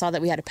doorbell. I saw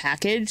that we had a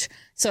package,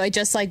 so I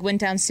just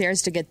went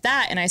downstairs to get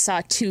that, and I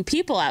saw two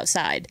people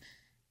outside,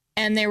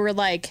 and they were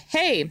like,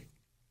 "Hey,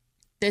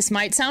 this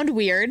might sound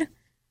weird.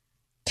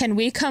 Can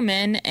we come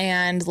in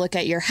and look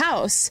at your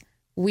house?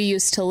 We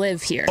used to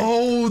live here."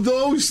 Oh,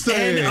 those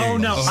things.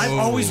 I've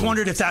always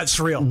wondered if that's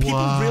real.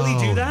 People really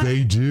do that?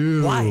 They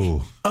do.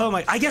 Why? Oh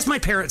my! I guess my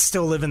parents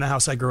still live in the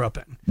house I grew up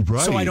in,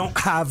 right? So I don't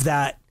have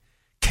that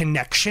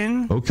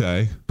connection.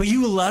 Okay. But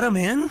you let them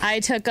in? I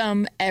took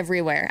them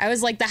everywhere. I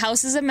was like, the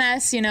house is a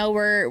mess.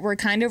 We're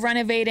kind of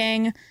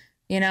renovating,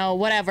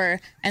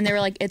 whatever. And they were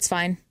like, it's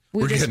fine.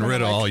 We're getting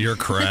rid of all your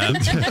crap. We're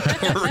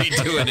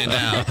redoing it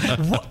now.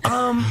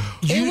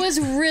 It was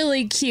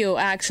really cute,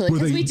 actually,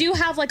 because we do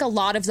have a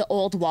lot of the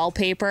old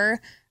wallpaper.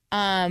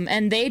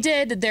 And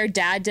their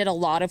dad did a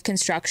lot of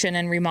construction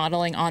and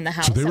remodeling on the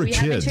house. So they were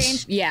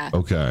kids. Yeah.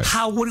 Okay.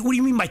 What do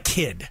you mean by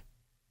kid?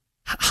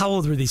 How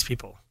old were these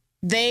people?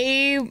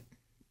 They,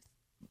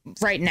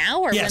 right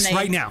now? Yes,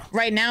 right now.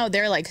 Right now,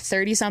 they're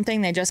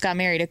 30-something. They just got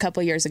married a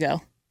couple years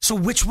ago. So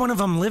which one of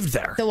them lived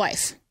there? The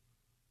wife.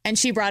 And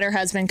she brought her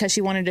husband because she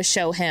wanted to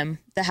show him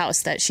the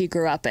house that she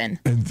grew up in.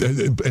 And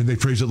they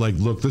phrased it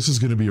look, this is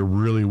going to be a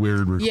really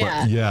weird request.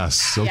 Yeah.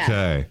 Yes.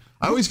 Okay. Yeah.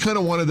 I always kind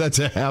of wanted that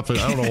to happen.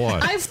 I don't know why.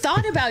 I've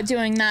thought about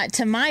doing that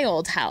to my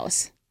old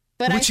house.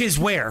 Which is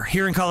where?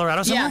 Here in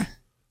Colorado somewhere? Yeah.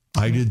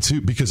 I did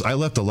too, because I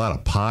left a lot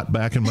of pot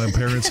back in my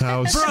parents'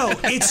 house. Bro,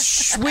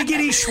 it's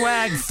swiggity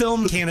swag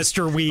film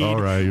canister weed. All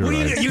right, you're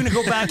right. You gonna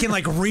go back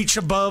and reach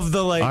above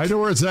the I know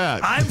where it's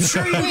at. I'm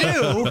sure you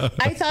do.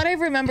 I thought I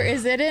remember.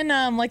 Is it in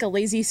a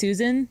Lazy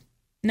Susan?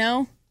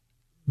 No.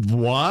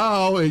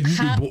 Wow.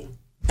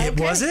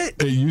 Was it?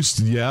 It used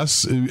to,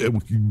 yes.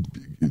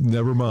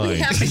 Never mind.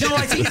 No,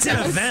 I think it's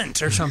an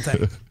event or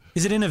something.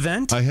 Is it an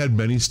event? I had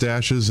many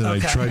stashes, and I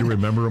tried to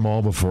remember them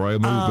all before I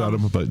moved out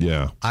of them. But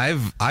yeah,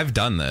 I've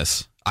done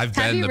this. I've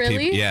have been you the really?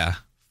 people. Yeah.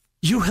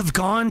 You have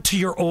gone to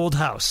your old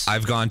house.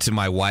 I've gone to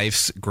my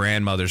wife's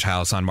grandmother's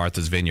house on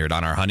Martha's Vineyard.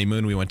 On our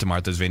honeymoon, we went to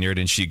Martha's Vineyard,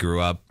 and she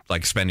grew up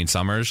spending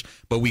summers.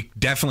 But we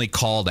definitely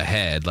called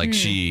ahead.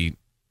 She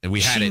And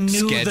we had she it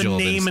knew scheduled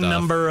the name and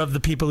number of the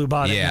people who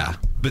bought it. Yeah,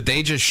 but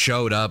they just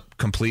showed up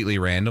completely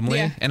randomly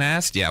and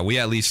asked. Yeah, we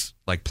at least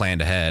like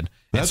planned ahead.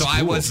 And so cool.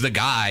 I was the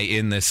guy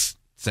in this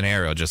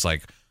scenario, just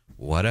like,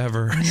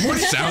 whatever.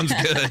 Sounds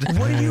good.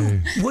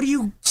 What do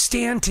you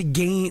stand to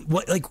gain?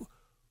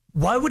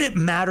 Why would it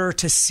matter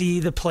to see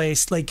the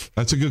place? Like,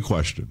 that's a good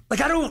question.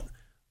 Like, I don't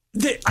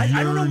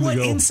know what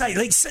insight.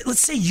 Like, let's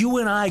say you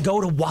and I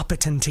go to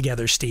Wahpeton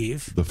together,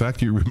 Steve. The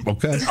fact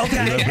okay,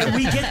 and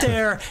we get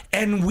there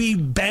and we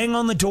bang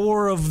on the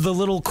door of the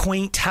little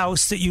quaint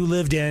house that you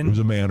lived in. It was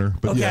a manor.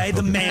 But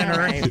the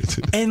manor,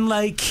 and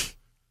like,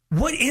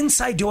 what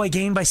insight do I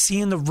gain by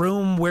seeing the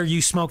room where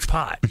you smoked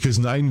pot? Because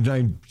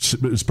 99,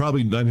 it's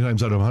probably 99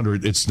 times out of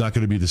 100, it's not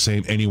going to be the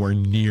same anywhere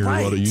near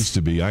what it used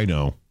to be. I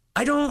know.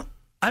 I don't.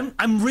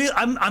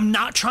 I'm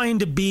not trying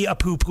to be a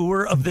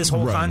poo-pooer of this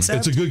whole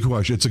concept. It's a good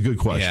question.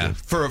 Yeah.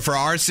 For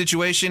our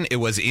situation, it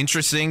was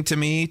interesting to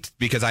me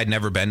because I'd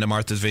never been to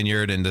Martha's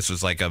Vineyard, and this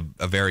was like a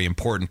very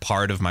important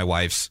part of my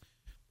wife's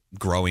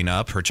growing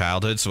up, her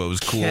childhood. So it was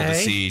cool to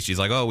see. She's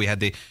like, oh, we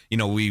had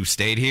we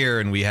stayed here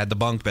and we had the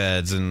bunk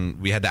beds and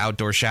we had the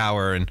outdoor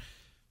shower, and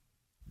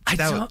I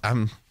feel like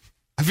I'm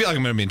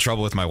going to be in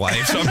trouble with my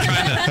wife, so I'm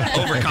trying to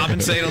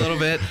overcompensate a little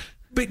bit.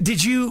 But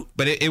did you?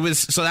 But it was,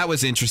 so that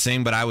was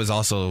interesting, but I was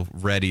also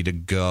ready to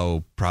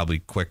go probably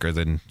quicker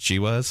than she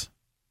was.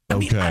 I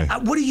mean,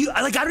 what do you,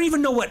 like, I don't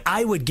even know what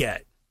I would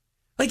get.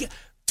 Like,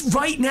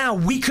 right now,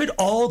 we could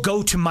all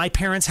go to my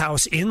parents'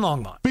 house in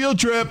Longmont. Field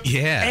trip.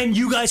 Yeah. And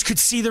you guys could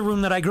see the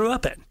room that I grew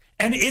up in.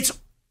 And it's,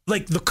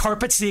 like, the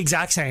carpet's the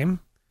exact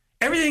same.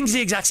 Everything's the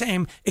exact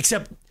same,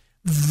 except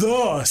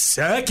the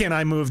second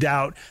I moved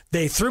out,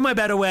 they threw my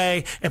bed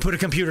away and put a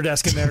computer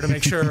desk in there to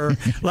make sure,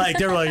 like,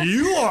 they were like,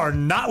 you are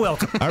not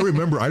welcome. I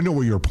know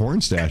where your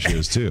porn stash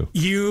is, too.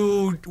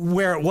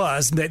 Where it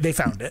was, they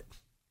found it.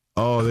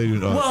 Oh, they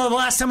didn't. Well, the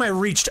last time I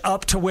reached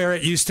up to where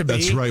it used to be.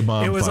 That's right,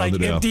 Mom. It was found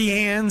like empty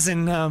hands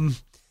and,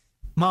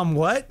 Mom,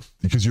 what?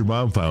 Because your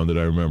mom found it,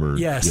 I remember.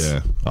 Yes.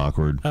 Yeah,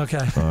 awkward.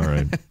 Okay. All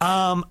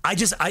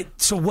right.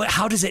 So what,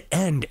 how does it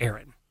end,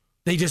 Aaron?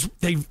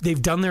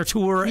 They've done their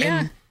tour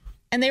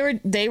and they were.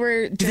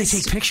 Did they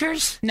take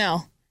pictures?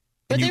 No,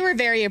 but they were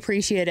very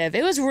appreciative.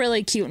 It was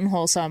really cute and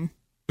wholesome.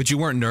 But you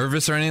weren't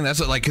nervous or anything? That's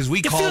what, like, because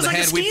we called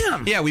ahead.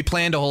 We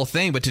planned a whole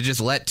thing, but to just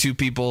let two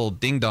people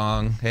ding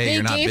dong, hey,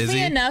 you're not busy. They gave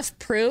me enough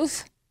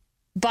proof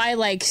by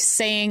like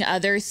saying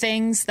other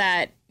things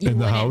that you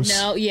wouldn't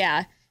know.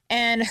 Yeah.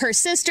 And her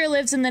sister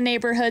lives in the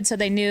neighborhood, so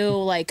they knew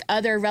like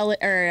other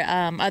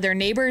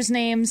neighbors'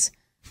 names.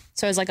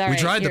 So I was like, all right.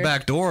 We tried the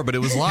back door, but it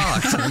was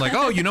locked. I'm like,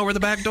 oh, you know where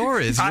the back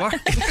door is.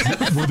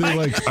 Were they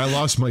like, I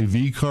lost my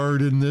V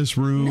card in this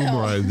room? No.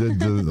 Or I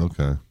did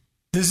okay.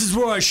 This is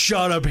where I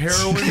shot up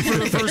heroin for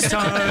the first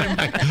time.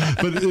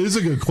 But it is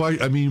a good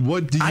question. I mean,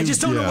 what do you... I just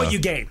don't know what you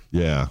gain.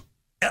 Yeah.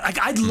 Like,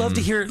 I'd love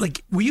to hear,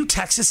 like, will you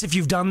text us if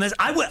you've done this?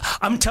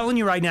 I'm telling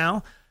you right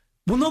now,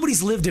 well,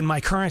 nobody's lived in my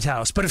current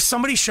house, but if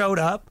somebody showed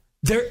up,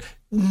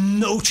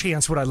 no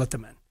chance would I let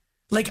them in.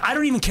 Like, I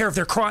don't even care if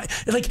they're crying.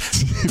 Like,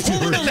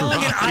 pulling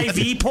along an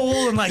IV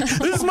pole and like,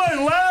 this is my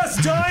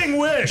last dying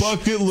wish.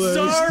 Bucket list.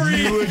 Sorry.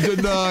 You would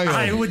deny them.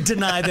 I would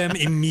deny them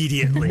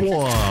immediately.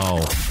 Wow.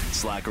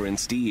 Slacker and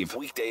Steve,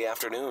 weekday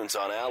afternoons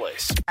on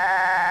Alice.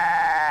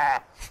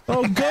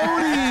 Oh,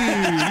 Goaty.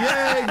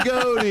 Yay,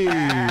 Goaty.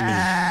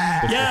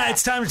 Yeah,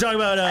 it's time to talk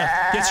about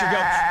Gets Your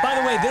Goat. By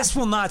the way, this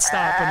will not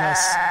stop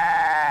unless...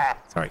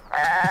 Sorry.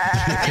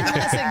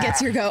 Unless it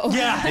gets your goat.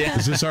 Yeah.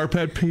 Is this our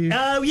pet peeve?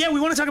 Yeah, we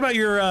want to talk about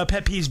your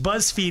pet peeves.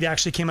 BuzzFeed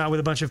actually came out with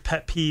a bunch of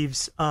pet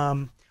peeves.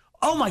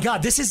 Oh my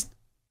God, this is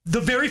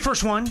the very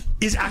first one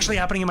is actually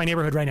happening in my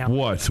neighborhood right now.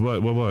 What?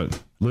 Littering?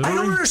 I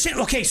don't understand.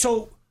 Okay,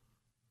 so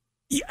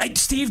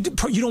Steve,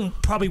 you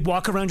don't probably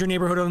walk around your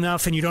neighborhood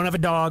enough, and you don't have a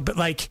dog, but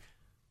like,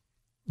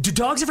 do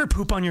dogs ever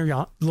poop on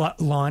your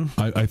lawn?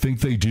 I think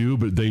they do,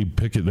 but they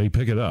pick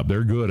it up.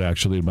 They're good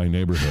actually in my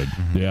neighborhood.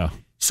 Yeah.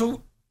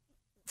 So.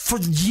 For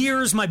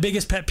years, my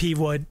biggest pet peeve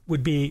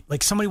would be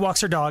like somebody walks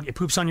their dog, it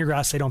poops on your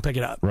grass, they don't pick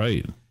it up.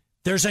 Right.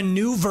 There's a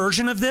new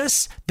version of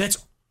this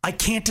I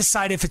can't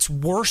decide if it's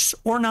worse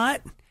or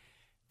not.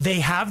 They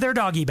have their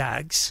doggy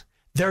bags.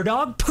 Their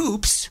dog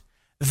poops,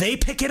 they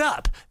pick it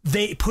up.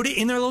 They put it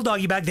in their little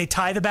doggy bag, they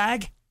tie the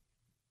bag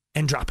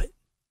and drop it.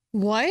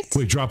 What?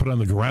 Wait, drop it on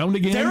the ground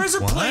again? There is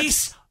a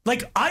place...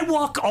 Like, I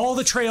walk all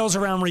the trails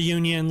around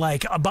Reunion,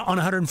 like, on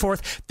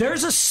 104th.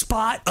 There's a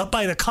spot up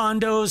by the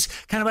condos,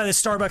 kind of by the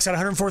Starbucks at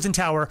 104th and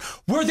Tower,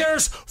 where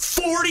there's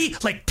 40,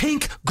 like,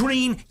 pink,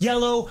 green,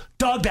 yellow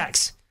dog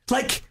bags.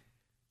 Like,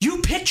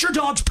 you pick your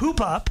dog's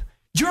poop up,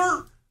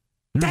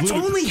 that's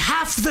only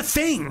half the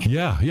thing.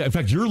 Yeah. In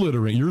fact, you're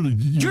littering.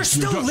 You're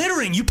still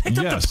littering. You picked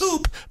up the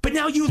poop, but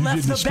now you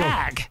left the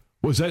bag.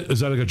 Is that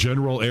like a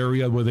general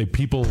area where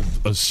people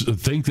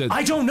think that?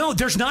 I don't know.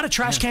 There's not a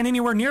trash can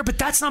anywhere near, but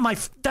that's not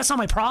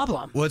my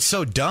problem. Well, it's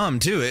so dumb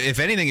too. If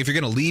anything, if you're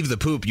gonna leave the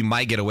poop, you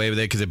might get away with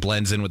it because it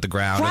blends in with the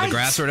ground or the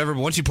grass or whatever. But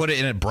once you put it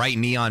in a bright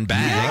neon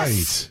bag,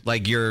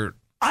 like you're.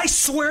 I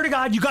swear to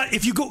God,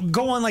 if you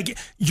go on like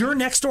your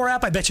Nextdoor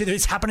app, I bet you that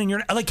it's happening.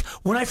 Like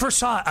when I first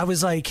saw it, I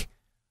was like,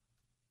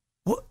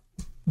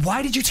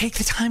 why did you take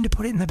the time to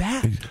put it in the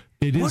bag?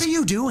 What are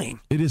you doing?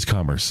 It is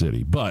Commerce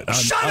City, but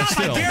shut up!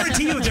 I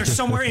guarantee you, there's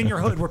somewhere in your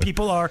hood where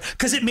people are,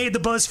 because it made the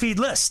BuzzFeed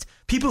list.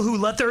 People who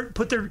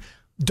put their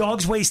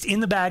dog's waste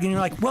in the bag, and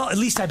you're like, well, at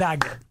least I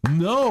bagged it.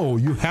 No,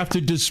 you have to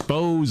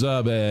dispose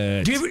of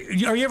it.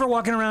 Are you ever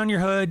walking around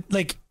your hood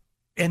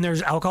and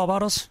there's alcohol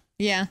bottles?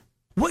 Yeah.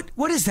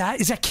 What is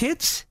that? Is that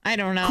kids? I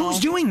don't know. Who's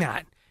doing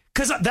that?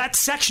 Because that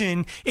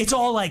section, it's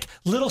all like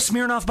little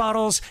Smirnoff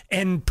bottles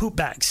and poop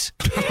bags.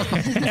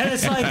 And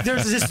it's like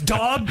there's this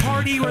dog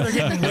party where they're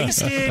getting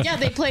wasted. Yeah,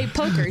 they play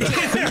poker too.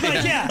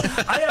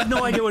 I have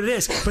no idea what it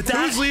is. But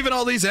who's leaving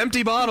all these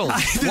empty bottles?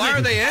 Why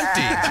are they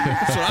empty?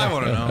 That's what I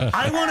want to know.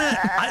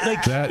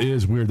 That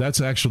is weird. That's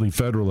actually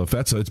federal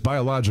offense. It's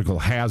biological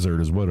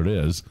hazard is what it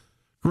is.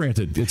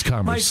 Granted, it's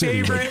Commerce City.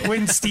 My favorite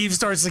when Steve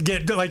starts to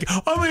get like,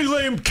 I'm going to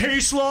lay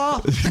case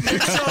law. It's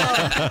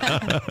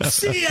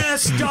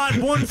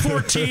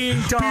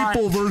CS.114.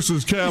 People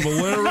versus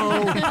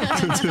Caballero.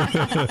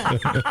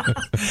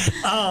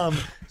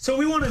 So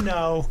we want to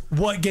know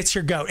what gets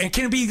your goat. It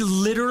can be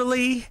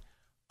literally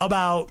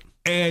about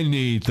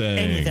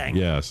anything.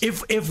 Yes.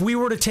 If we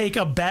were to take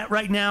a bet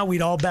right now,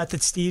 we'd all bet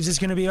that Steve's is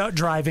going to be about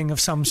driving of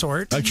some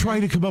sort. I try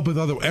to come up with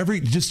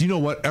you know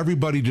what?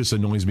 Everybody just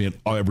annoys me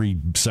every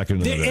second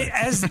of the day.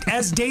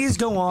 As days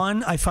go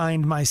on, I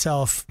find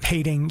myself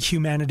hating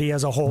humanity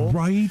as a whole.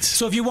 Right.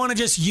 So if you want to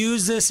just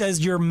use this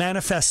as your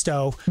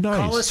manifesto,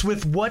 call us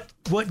with what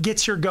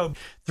gets your goat.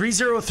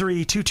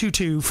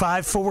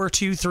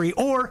 303-222-5423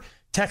 or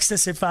text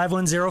us at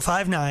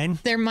 51059.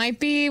 There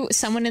might be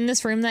someone in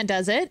this room that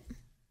does it.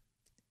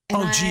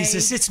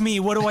 Jesus, it's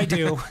me. What do I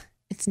do?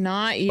 It's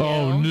not you.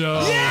 Oh,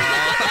 no.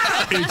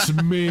 Yeah! It's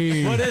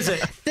me. What is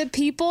it? The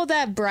people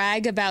that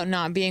brag about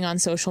not being on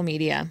social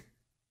media.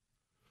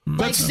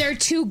 They're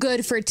too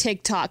good for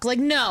TikTok.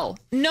 No.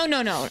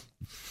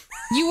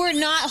 You are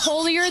not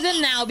holier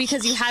than thou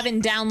because you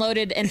haven't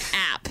downloaded an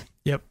app.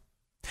 Yep.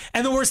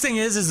 And the worst thing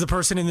is the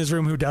person in this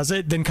room who does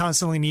it then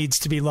constantly needs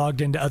to be logged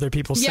into other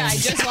people's things. I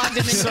just logged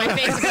into my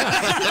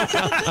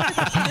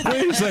Facebook.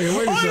 Wait a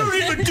second. I don't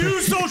even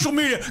do social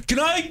media. Can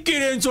I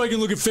get in so I can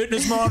look at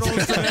fitness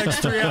models for the next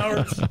 3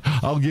 hours?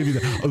 I'll give you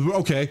that.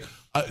 Okay.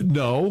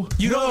 No.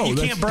 You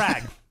can't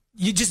brag.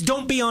 You just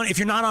don't be on it. If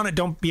you're not on it,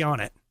 don't be on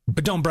it.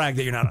 But don't brag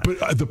that you're not on it.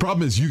 But the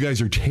problem is you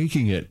guys are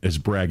taking it as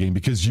bragging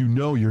because you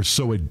know you're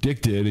so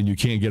addicted and you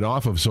can't get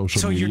off of social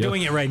media. So you're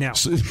doing it right now.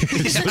 So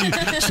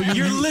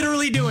you're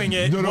literally doing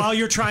it while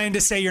you're trying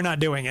to say you're not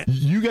doing it.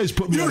 You guys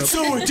put me You're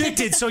so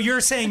addicted, so you're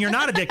saying you're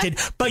not addicted,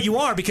 but you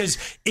are because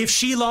if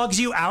she logs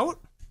you out,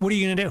 what are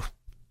you going to do?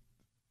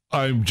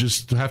 I'm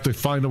just have to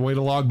find a way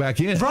to log back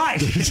in. Right.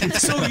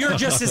 So you're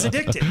just as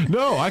addicted.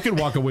 No, I can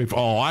walk away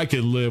from, I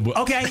can live.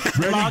 Okay,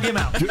 log him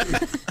out.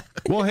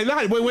 Well, hang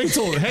on.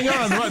 Hang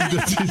on.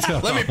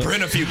 Let me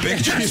print a few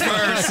pictures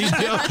first.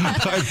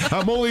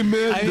 I'm only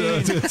mid.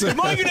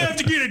 Am I going to have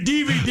to get a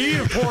DVD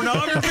of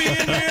pornography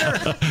in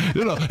here?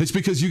 No. It's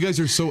because you guys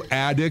are so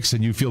addicts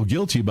and you feel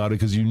guilty about it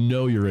because you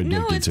know you're addicted to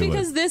it. No, it's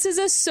because this is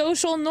a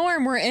social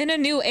norm. We're in a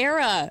new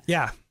era.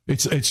 Yeah.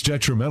 It's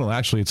detrimental.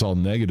 Actually, it's all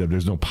negative.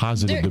 There's no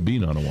positive to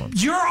being on one.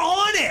 You're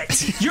on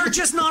it. You're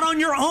just not on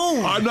your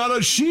own. I'm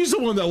not. She's the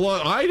one that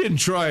I didn't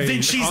try.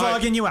 Then she's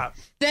logging you out.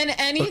 Then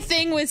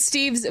anything with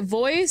Steve's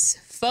voice,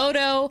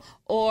 photo,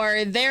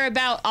 or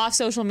thereabout off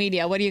social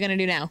media. What are you going to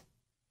do now?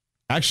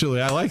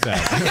 Actually, I like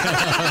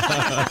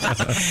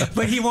that.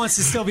 But he wants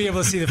to still be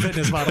able to see the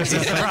fitness models.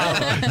 That's the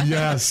problem.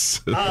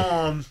 Yes.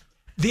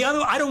 The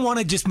other, I don't want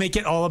to just make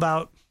it all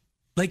about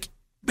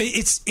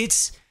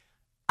it's.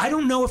 I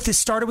don't know if this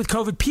started with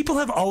COVID. People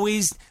have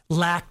always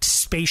lacked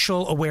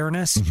spatial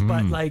awareness,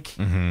 but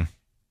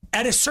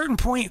at a certain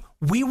point,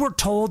 we were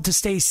told to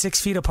stay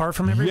 6 feet apart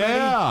from everybody.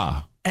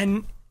 Yeah.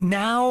 And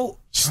now...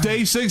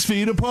 Stay 6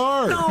 feet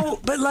apart. No,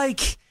 but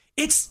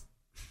it's...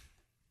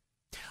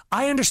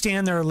 I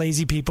understand there are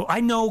lazy people.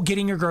 I know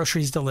getting your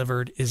groceries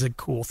delivered is a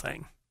cool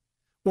thing.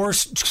 Or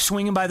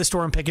swinging by the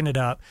store and picking it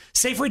up.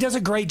 Safeway does a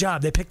great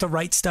job. They pick the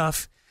right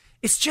stuff.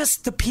 It's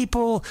just the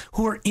people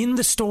who are in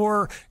the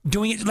store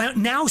doing it.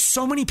 Now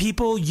so many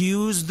people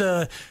use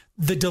the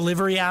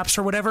delivery apps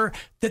or whatever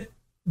that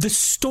the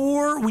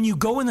store, when you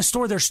go in the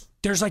store, there's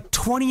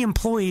 20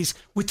 employees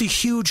with the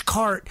huge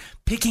cart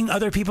picking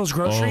other people's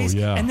groceries. Oh,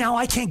 yeah. And now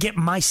I can't get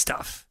my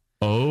stuff.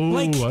 Oh,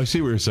 I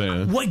see what you're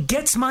saying. What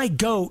gets my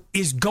goat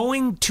is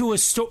going to a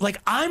store.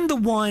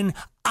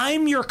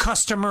 I'm your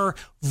customer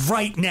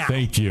right now.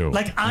 Thank you.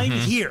 I'm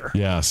here.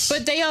 Yes.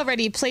 But they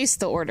already placed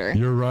the order.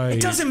 You're right.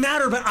 It doesn't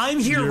matter, but I'm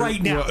here right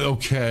now. Well,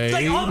 okay.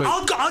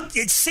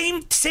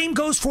 Same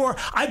goes for,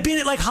 I've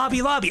been at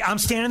Hobby Lobby. I'm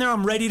standing there.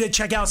 I'm ready to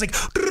check out.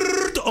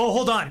 It's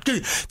hold on.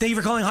 Thank you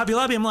for calling Hobby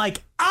Lobby. I'm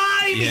like, I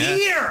I'm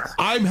here.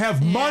 I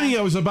have money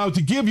I was about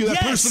to give you. That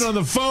person on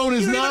the phone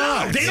is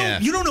not.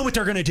 You don't know what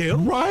they're going to do.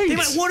 Right. They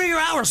might, what are your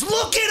hours?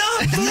 Look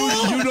it up,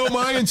 fool. You know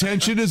my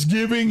intention is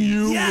giving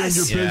you and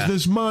your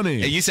business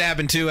money. It used to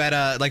happen, too,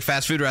 at like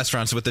fast food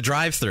restaurants with the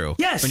drive-thru.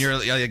 Yes. When you're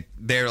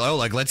there,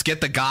 let's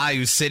get the guy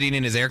who's sitting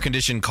in his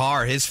air-conditioned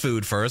car his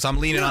food first. I'm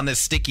leaning on this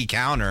sticky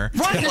counter.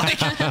 Right.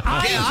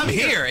 I'm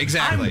here.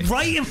 Exactly. I'm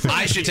right in front of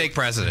you. I should take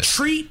precedence.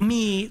 Treat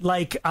me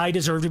like I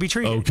deserve to be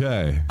treated.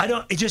 Okay. I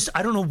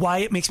don't know why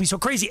it makes me so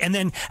crazy. And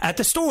then at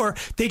the store,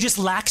 they just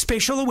lack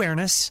spatial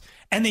awareness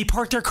and they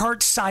park their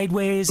cart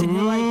sideways and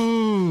you're like,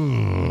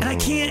 and I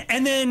can't,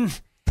 and then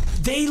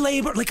they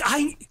labor, like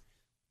I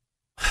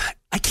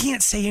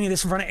can't say any of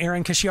this in front of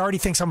Erin because she already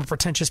thinks I'm a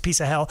pretentious piece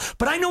of hell,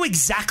 but I know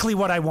exactly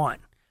what I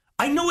want.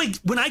 I know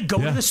when I go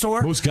to the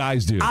store. Most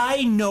guys do.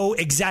 I know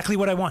exactly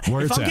what I want.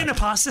 If I'm getting a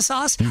pasta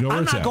sauce,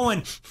 I'm not going,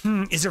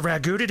 is it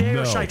ragu today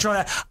or should I try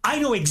that? I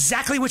know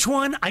exactly which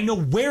one. I know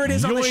where it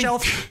is on the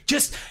shelf.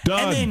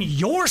 And then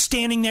you're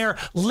standing there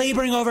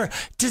laboring over,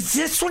 does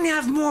this one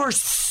have more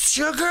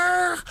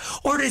sugar?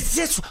 Or does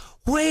this...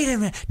 Wait a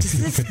minute, does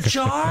this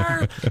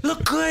jar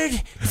look good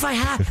if I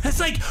have... It's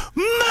like,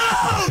 no!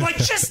 I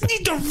just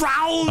need to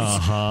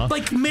rouse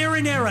like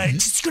marinara.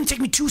 It's going to take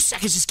me 2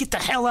 seconds. Just get the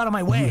hell out of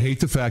my way. You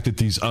hate the fact that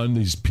these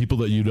people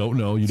that you don't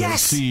know, don't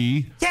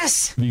see.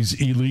 Yes. These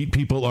elite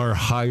people are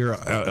higher.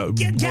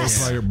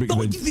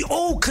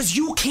 Because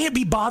you can't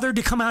be bothered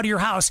to come out of your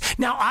house.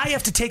 Now I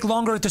have to take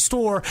longer at the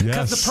store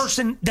because the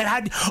person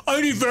that I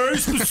need very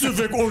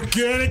specific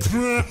organic.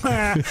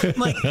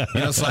 Like,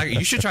 Slacker,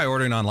 you should try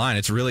ordering online.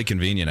 It's really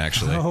convenient,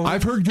 actually.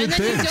 I've heard good things.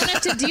 And then you don't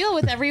have to deal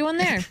with everyone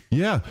there.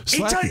 Yeah.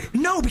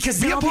 No,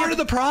 because be a part of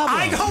the problem.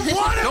 I don't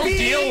want to be. Don't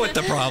deal with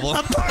the problem.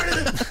 A part of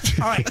the...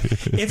 All right.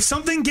 If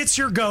something gets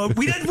your goat,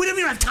 we don't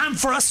even have time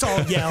for us to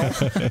all yell.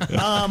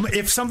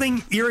 If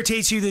something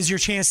irritates you, there's your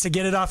chance to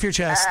get it off your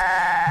chest.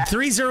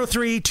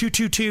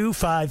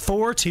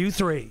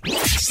 303-222-5423.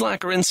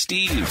 Slacker and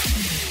Steve.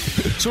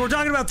 So we're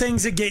talking about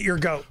things that get your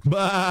goat.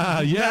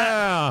 Pet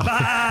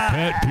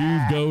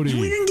peeve goatee.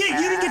 You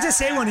didn't get to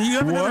say one. You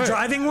have another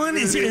driving one?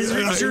 Is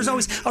yours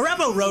always...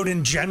 Arapahoe Road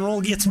in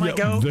general gets my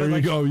goat. There you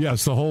go.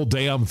 Yes, the whole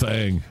damn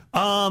thing.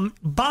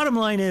 Bottom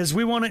line is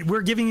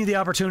we're giving you the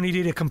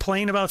opportunity to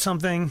complain about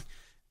something,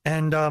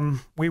 and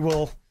we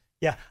will...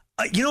 Yeah.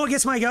 You know what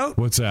gets my goat?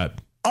 What's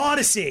that?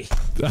 Odyssey.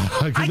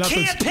 I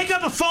can't pick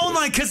up a phone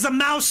line because the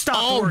mouse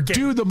stopped working.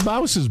 Dude, the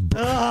mouse is...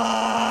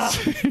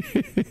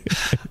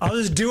 I'll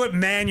just do it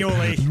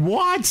manually.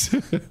 What?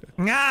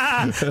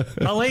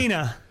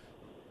 Elena.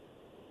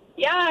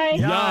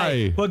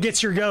 Yay. What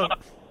gets your goat?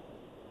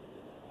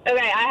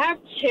 Okay, I have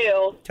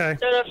two. Okay.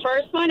 So the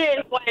first one is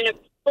when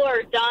people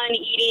are done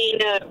eating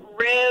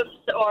ribs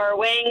or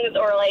wings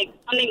or like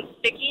something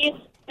sticky,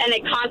 and they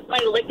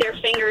constantly lick their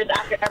fingers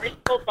after every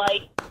single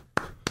bite.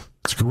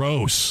 It's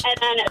gross. And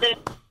then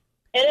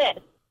it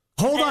is.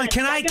 Hold on,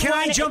 can I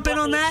jump in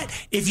on that?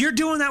 If you're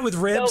doing that with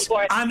ribs,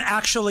 I'm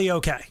actually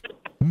okay.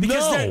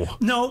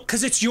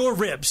 Because it's your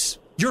ribs.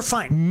 You're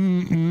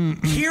fine.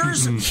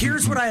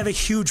 Here's what I have a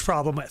huge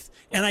problem with,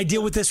 and I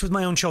deal with this with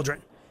my own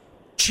children.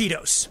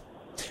 Cheetos.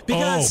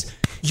 Because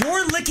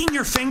you're licking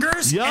your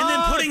fingers and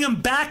then putting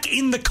them back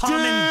in the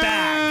common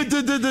bag.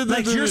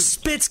 Like your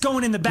spit's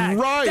going in the bag.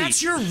 Right.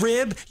 That's your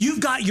rib. You've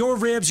got your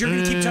ribs. You're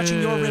going to keep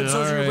touching your ribs.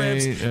 Those are your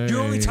ribs.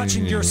 You're only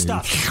touching your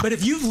stuff. But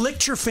if you've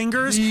licked your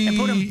fingers and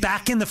put them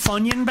back in the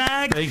Funyun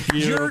bag,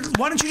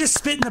 why don't you just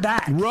spit in the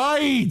bag?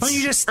 Right. Why don't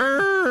you just...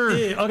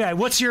 Okay,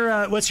 what's your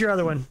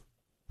other one?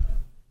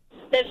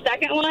 The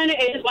second one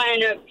is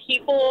when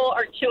people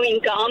are chewing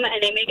gum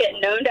and they make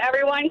it known to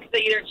everyone because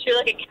they either chew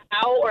like a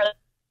cow or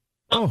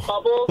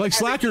bubbles. Like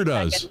Slacker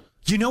does.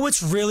 You know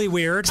what's really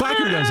weird?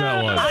 Slacker does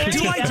that one. I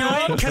do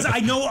it because I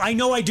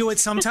know I do it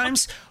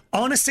sometimes.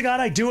 Honest to God,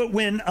 I do it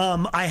when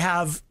I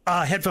have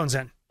headphones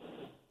in.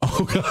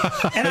 Oh,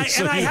 God. And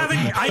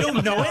I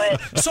don't know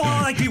it. So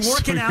I'll like be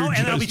working out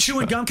and I'll be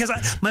chewing gum because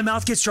my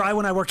mouth gets dry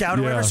when I work out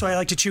or whatever. So I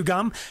like to chew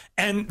gum.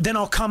 And then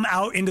I'll come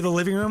out into the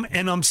living room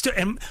and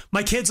and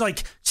my kids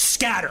like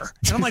scatter.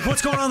 And I'm like,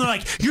 what's going on? They're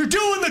like, you're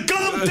doing the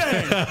gum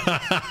thing.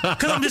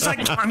 Because I'm just like,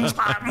 it's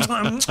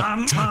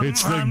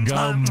the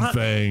gum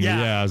thing. Yeah,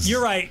 yes.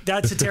 You're right.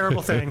 That's a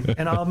terrible thing.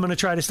 And I'm going to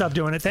try to stop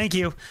doing it. Thank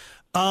you.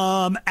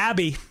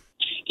 Abby.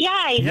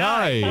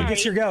 Yay. What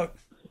gets your goat?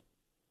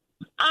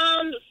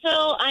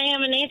 So I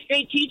am an 8th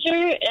grade teacher,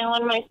 and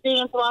when my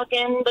students walk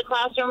in the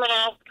classroom and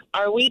ask,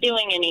 "Are we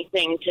doing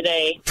anything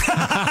today?" What?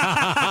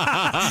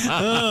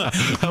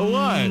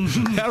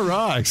 That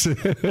rocks.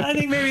 I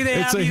think maybe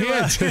they have you.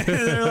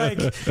 They're like,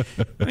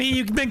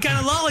 you've been kind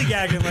of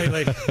lollygagging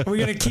lately. Are we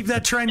going to keep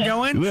that trend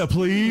going? Yeah,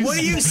 please. What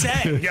do you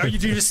say? Do you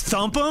just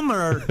thump them,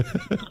 or?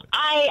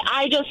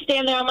 I just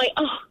stand there. I'm like,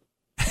 oh,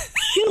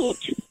 shoot.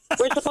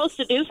 We're supposed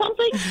to do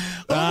something?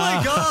 Oh,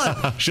 my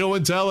God. Show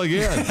and tell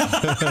again.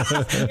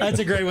 That's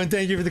a great one.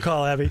 Thank you for the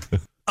call, Abby.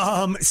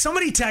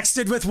 Somebody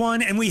texted with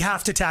one, and we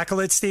have to tackle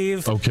it,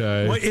 Steve.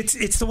 Okay. Well,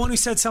 it's the one who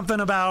said something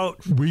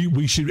about...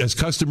 We should, as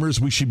customers,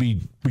 we should be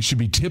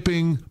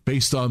tipping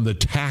based on the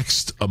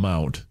taxed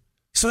amount.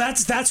 So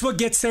that's what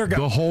gets their go.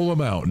 The whole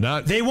amount,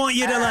 not. They want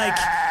you to like,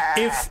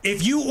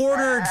 if you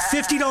ordered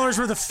 $50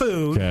 worth of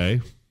food.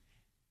 Okay.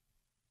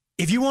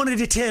 If you wanted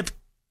to tip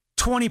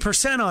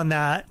 20% on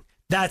that,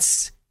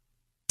 that's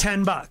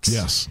 $10.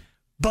 Yes.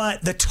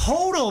 But the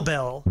total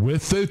bill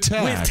with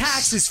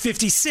tax is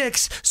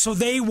 $56. So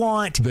they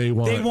want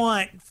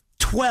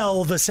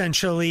 12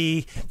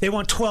 essentially. They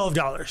want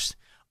 $12.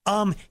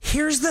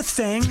 Here's the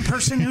thing,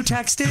 person who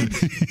texted.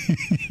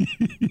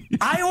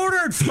 I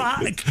ordered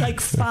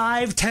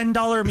five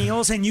 $10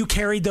 meals and you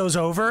carried those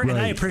over, and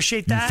I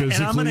appreciate that. And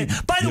I'm gonna.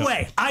 By the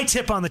way, I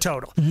tip on the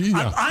total.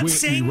 Yeah, I'm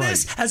saying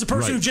this as a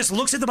person who just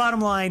looks at the bottom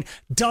line,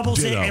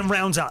 doubles it, and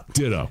rounds up.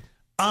 Ditto.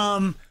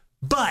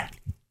 But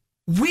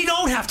we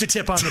don't have to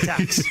tip on the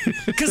tax.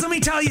 Because let me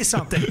tell you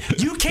something.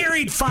 You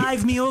carried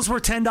 5 meals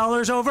worth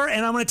 $10 over,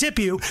 and I'm going to tip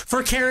you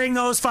for carrying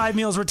those 5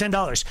 meals worth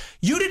 $10.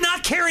 You did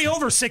not carry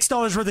over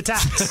 $6 worth of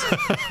tax.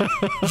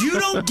 You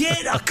don't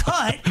get a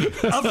cut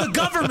of the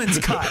government's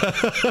cut.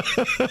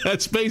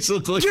 That's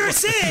basically. You're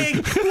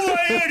saying, well,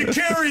 I had to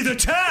carry the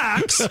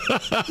tax.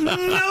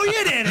 No,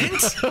 you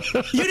didn't.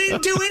 You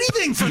didn't do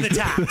anything for the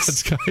tax.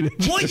 That's kind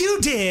of what you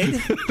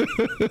did.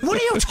 What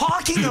are you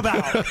talking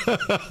about?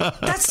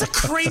 That's the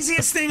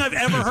craziest thing I've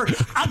ever heard.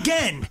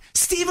 Again,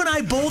 Steve and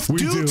I both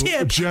do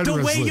tip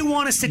generously. The way you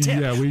want us to tip.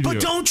 Yeah, we do.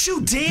 But don't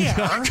you dare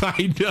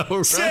I know,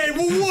 right? Say,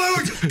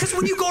 well, because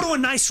when you go to a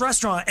nice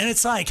restaurant and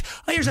it's like,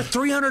 oh, here's a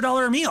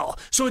 $300 meal.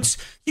 So it's,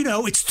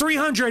 it's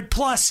 $300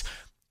 plus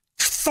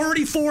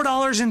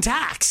 $34 in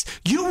tax.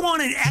 You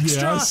want an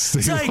extra? Yes,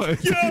 it's like,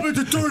 but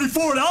the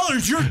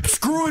 $34, you're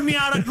screwing me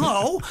out of.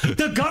 No,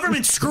 the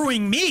government's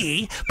screwing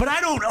me, but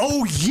I don't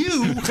owe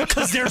you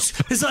because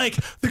it's like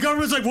the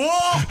government's like,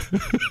 whoa,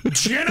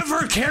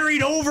 Jennifer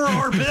carried over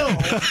our bill.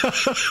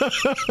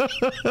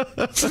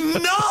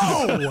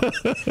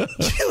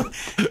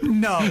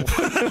 No.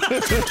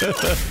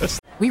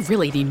 We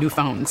really need new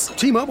phones.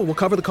 T-Mobile will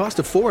cover the cost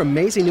of 4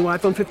 amazing new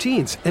iPhone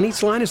 15s, and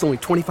each line is only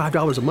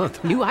 $25 a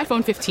month. New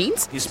iPhone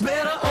 15s? It's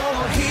better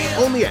over here.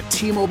 Only at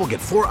T-Mobile, get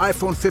 4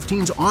 iPhone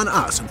 15s on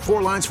us and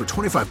 4 lines for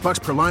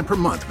 $25 per line per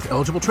month with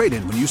eligible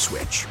trade-in when you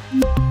switch.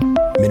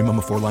 Minimum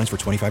of 4 lines for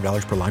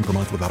 $25 per line per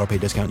month with autopay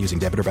discount using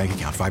debit or bank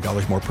account.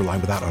 $5 more per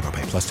line without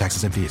autopay, plus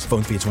taxes and fees.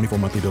 Phone fee at 24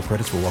 monthly bill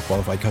credits for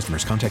well-qualified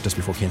customers. Contact us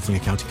before canceling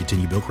account to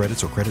continue bill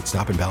credits or credit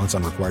stop and balance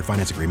on required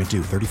finance agreement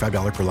due.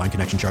 $35 per line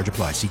connection charge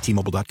applies. See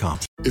T-Mobile.com.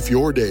 If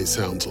your day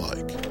sounds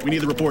like... We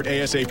need the report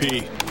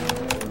ASAP.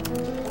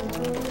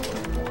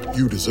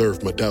 You deserve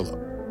Modelo.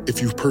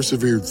 If you've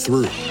persevered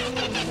through...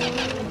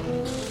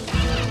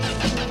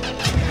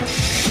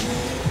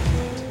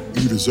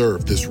 You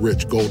deserve this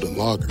rich golden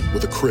lager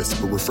with a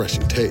crisp but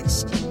refreshing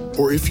taste.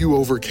 Or if you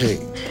overcame...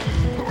 2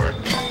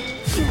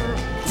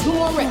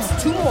 more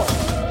reps, 2 more.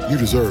 You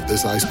deserve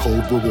this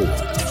ice-cold reward.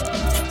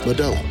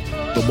 Modelo,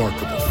 the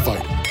Markable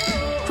Fighter.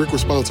 Drink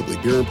responsibly.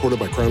 Beer imported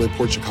by Crown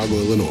Imports, Chicago,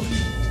 Illinois.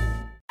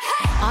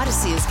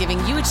 Odyssey is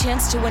giving you a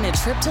chance to win a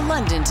trip to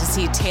London to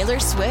see Taylor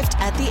Swift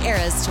at the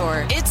Eras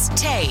Tour. It's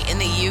Tay in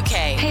the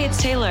UK. Hey,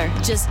 it's Taylor.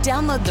 Just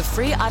download the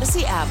free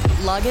Odyssey app,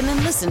 log in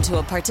and listen to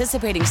a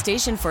participating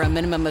station for a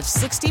minimum of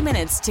 60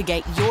 minutes to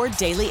get your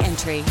daily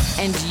entry.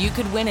 And you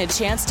could win a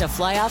chance to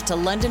fly off to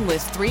London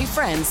with 3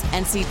 friends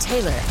and see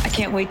Taylor. I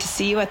can't wait to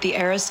see you at the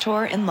Eras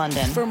Tour in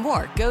London. For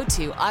more, go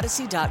to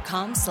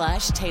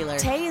odyssey.com/Taylor.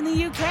 Tay in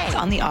the UK. It's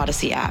on the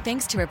Odyssey app.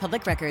 Thanks to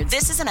Republic Records.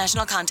 This is a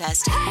national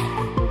contest.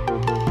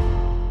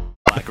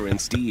 Blacker and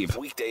Steve,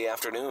 weekday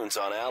afternoons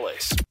on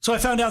Alice. So I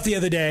found out the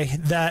other day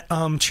that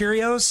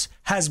Cheerios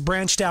has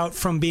branched out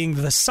from being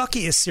the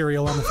suckiest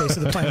cereal on the face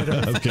of the planet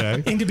Earth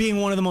into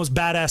being one of the most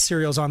badass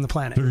cereals on the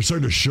planet. They're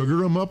starting to sugar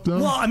them up, though?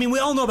 Well, I mean, we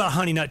all know about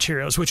Honey Nut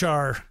Cheerios, which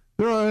are...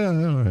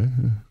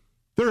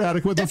 They're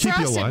adequate. They'll keep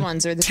you alive. The frosted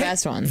ones are the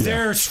best ones.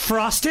 There's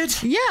frosted?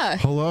 Yeah.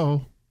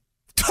 Hello.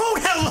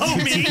 Don't hello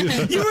me.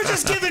 You were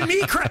just giving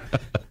me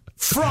crap.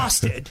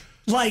 Frosted.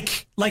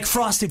 Like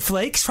Frosted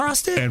Flakes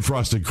frosted? And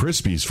Frosted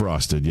Krispies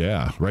frosted,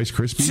 yeah. Rice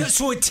Krispies.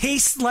 So it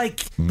tastes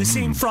like the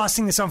same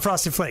frosting that's on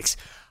Frosted Flakes.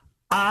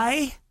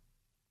 I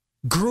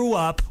grew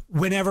up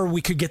whenever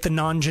we could get the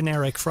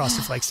non-generic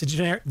Frosted Flakes.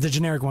 The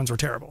generic ones were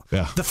terrible.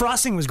 Yeah. The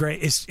frosting was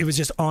great. It was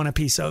just on a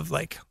piece of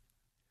like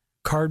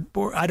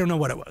cardboard. I don't know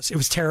what it was. It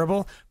was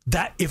terrible.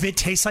 That if it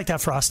tastes like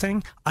that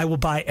frosting, I will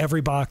buy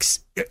every box.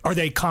 Are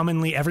they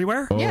commonly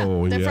everywhere? Yeah,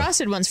 the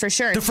frosted ones for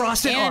sure. The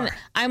frosted and are.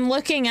 I'm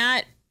looking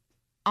at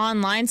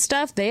online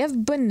stuff. They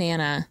have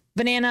banana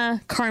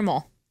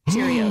caramel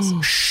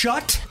Cheerios.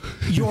 Shut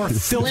your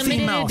filthy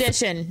Limited mouth.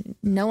 edition.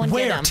 No one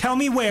Where? get them. Tell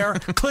me where.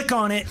 Click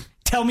on it.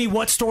 Tell me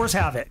what stores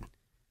have it.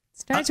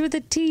 Starts with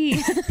a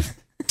T.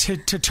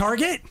 to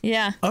Target?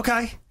 Yeah.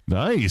 Okay.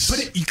 Nice.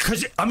 But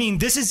because I mean,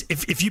 this is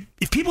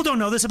if people don't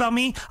know this about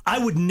me, I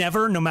would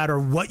never, no matter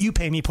what you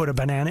pay me, put a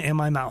banana in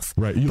my mouth.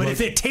 Right. But if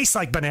it tastes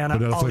like banana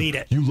I'll eat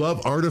it. You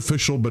love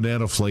artificial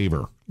banana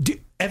flavor.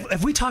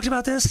 Have we talked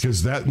about this?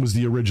 Because that was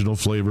the original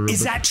flavor.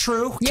 Is that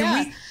true?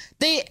 Yeah.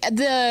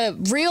 The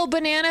real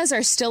bananas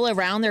are still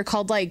around. They're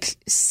called like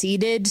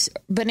seeded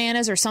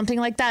bananas or something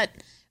like that.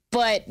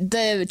 But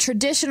the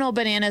traditional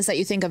bananas that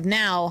you think of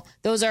now,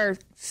 those are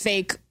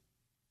fake,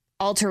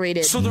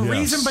 alterated. So the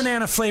reason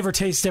banana flavor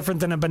tastes different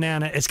than a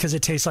banana is because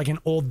it tastes like an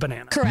old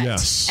banana. Correct.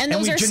 Yes. And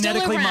those we are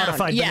genetically still around.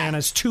 modified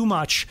bananas too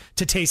much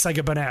to taste like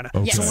a banana.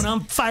 Okay. So when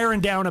I'm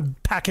firing down a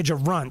package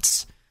of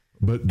Runts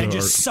and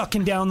just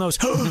sucking down those,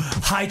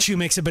 High Chew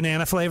makes a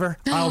banana flavor.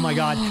 Oh my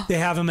God. They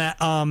have them at,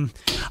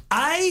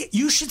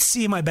 you should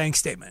see my bank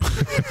statement.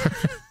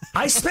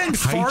 I spend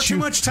far too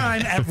much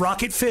time at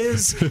Rocket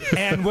Fizz,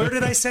 and where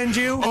did I send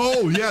you?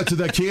 Oh, yeah, to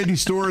that candy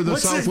store in the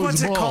Southwoods Mall.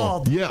 What's it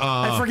called? Yeah,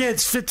 I forget.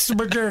 It's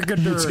Fitzburger.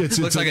 It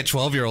looks like a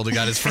 12-year-old who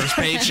got his first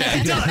paycheck.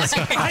 It does.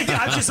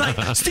 I'm just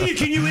like, Steve,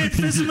 can you hit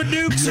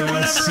Fizz-a-Madukes or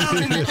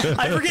whatever?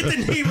 I forget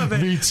the name of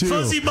it. Me too.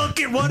 Fuzzy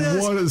Bucket. What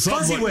is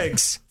Fuzzy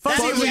Wigs?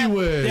 Fuzzy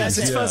Wigs. Yes,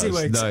 it's Fuzzy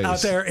Wigs nice.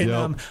 out there.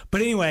 And,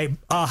 but anyway,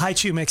 High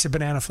Chew makes a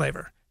banana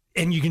flavor,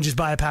 and you can just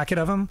buy a packet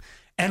of them,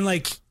 and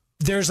like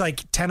there's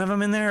like 10 of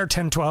them in there, or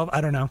 10, 12,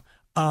 I don't know.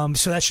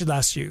 So that should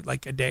last you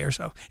like a day or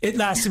so. It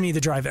lasted me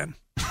the drive-in.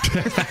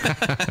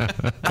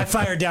 I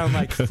fired down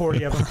like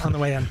 40 of them on the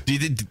way in.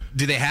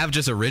 Do they have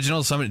just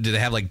original? Do they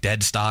have like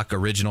dead stock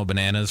original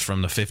bananas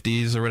from the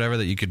 50s or whatever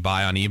that you could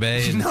buy on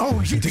eBay?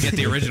 No, to get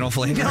the original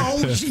flavor. No,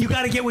 you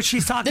got to get what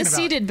she's talking about. The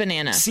seeded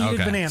banana. Seeded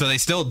banana. So they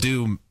still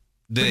do.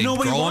 Do they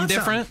grow them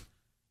different?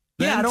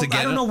 Yeah, I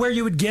don't know where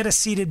you would get a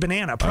seeded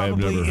banana.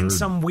 Probably in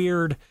some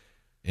weird.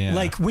 Yeah.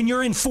 Like when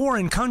you're in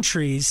foreign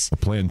countries,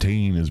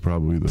 plantain is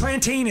probably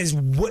plantain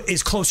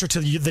is closer to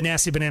the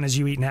nasty bananas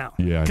you eat now.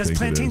 Yeah, because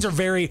plantains are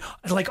very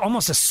like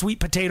almost a sweet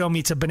potato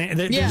meets a banana.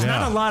 There's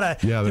not a lot of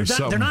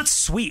they're not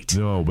sweet.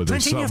 No, but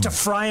plantain you have to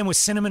fry them with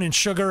cinnamon and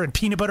sugar and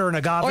peanut butter and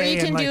agave. Or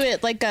you can do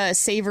it like a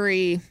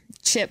savory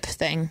chip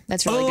thing.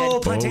 That's really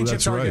good. Plantain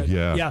chips are good.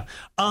 Yeah.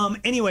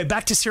 Anyway,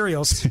 back to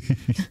cereals.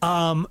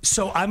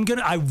 So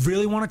I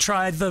really want to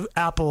try the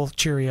apple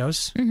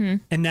Cheerios,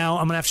 and now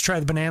I'm gonna have to try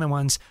the banana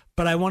ones.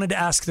 But I wanted to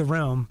ask the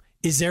room,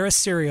 is there a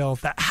cereal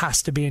that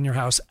has to be in your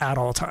house at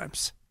all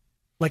times?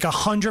 Like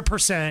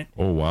 100%.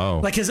 Oh,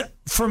 wow. Like,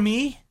 for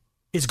me,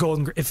 it's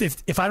Golden Grahams.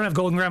 If I don't have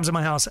Golden Grahams in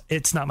my house,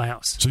 it's not my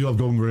house. So you have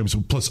Golden Grahams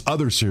plus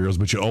other cereals,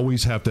 but you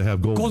always have to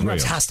have Golden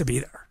Grahams. Has to be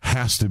there.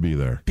 Has to be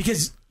there.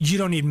 Because you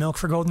don't need milk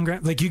for Golden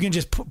Grahams. Like, you can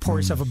just pour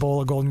yourself a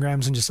bowl of Golden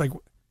Grahams and just like...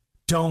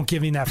 Don't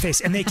give me that face.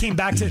 And they came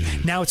back to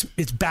now.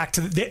 It's back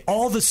to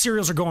all the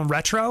cereals are going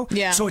retro.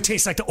 Yeah. So it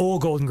tastes like the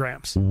old Golden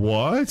Grahams.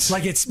 What?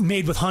 Like it's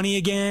made with honey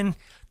again,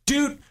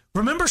 dude.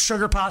 Remember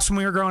Sugar Pops when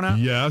we were growing up?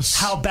 Yes.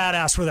 How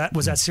badass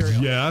was that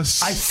cereal?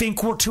 Yes. I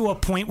think we're to a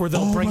point where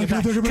they'll bring it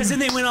back because then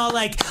they went all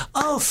like,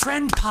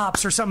 Friend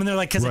Pops or something. They're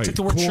like because they took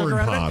the word Corn sugar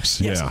out Pops,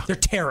 of it. Yes, yeah. They're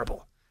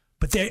terrible.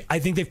 But I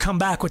think they've come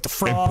back with the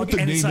frog. And put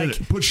the name in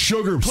it. Put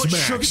Sugar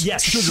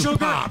Smacks. Sugar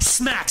Pops.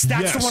 Smacks.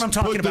 That's the one I'm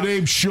talking about. Put the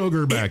name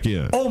Sugar back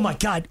in. Oh my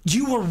God.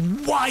 You were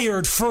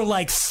wired for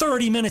like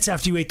 30 minutes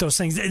after you ate those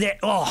things. And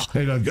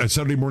on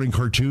Sunday morning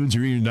cartoons,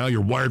 you're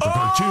wired for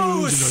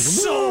cartoons.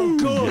 It's so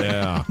good.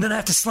 Yeah. And then I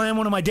have to slam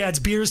one of my dad's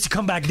beers to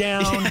come back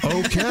down.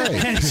 Okay.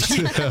 And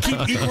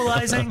keep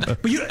equalizing.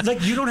 But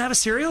you don't have a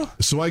cereal?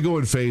 So I go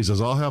in phases.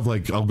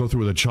 I'll go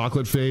through the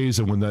chocolate phase,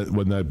 and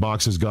when that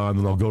box is gone,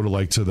 then I'll go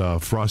to the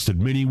frosted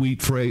mini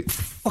wheat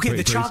Okay,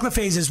 the chocolate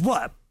phase is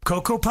what?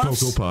 Cocoa Puffs?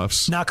 Cocoa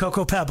Puffs. Not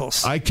Cocoa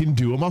Pebbles. I can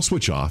do them. I'll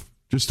switch off.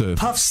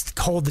 Puffs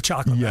hold the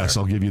chocolate Yes,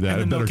 better. I'll give you that.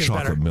 And better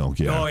chocolate milk.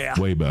 Yeah. Oh, yeah.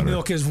 Way better.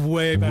 Milk is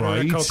way better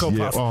than Cocoa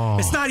Puff. Oh.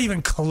 It's not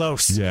even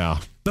close. Yeah.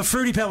 The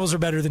Fruity Pebbles are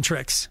better than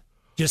Trix.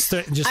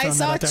 I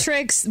saw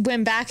Trix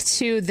went back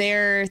to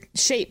their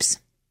shapes.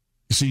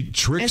 See,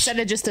 Trix... Instead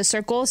of just the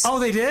circles. Oh,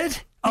 they did?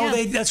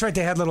 Oh, that's right.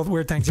 They had little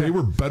weird things. They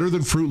were better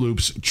than Fruit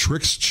Loops.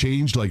 Trix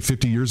changed like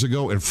 50 years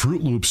ago, and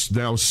Fruit Loops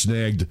now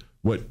snagged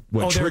what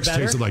Trix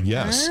tasted like.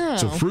 Yes. Oh.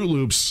 So Fruit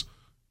Loops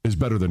is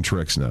better than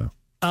Trix now.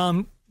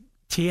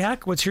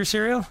 T-Hack, what's your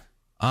cereal?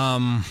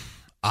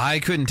 I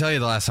couldn't tell you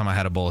the last time I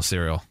had a bowl of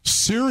cereal.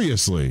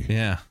 Seriously?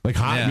 Yeah. Like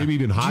hot, maybe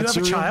even hot cereal? Do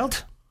you have a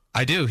child?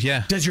 I do,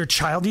 yeah. Does your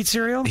child eat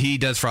cereal? He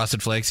does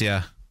Frosted Flakes,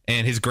 yeah.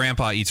 And his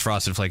grandpa eats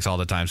Frosted Flakes all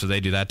the time, so they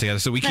do that together.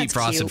 So we keep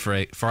Frosted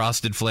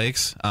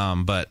Flakes,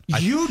 but...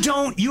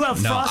 You have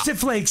Frosted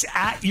Flakes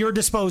at your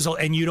disposal,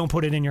 and you don't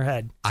put it in your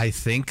head. I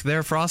think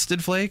they're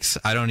Frosted Flakes.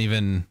 I don't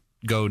even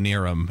go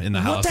near them in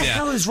the house. What the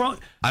hell is wrong?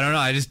 I don't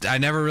know. I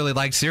never really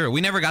liked cereal.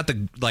 We never got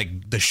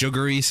the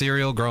sugary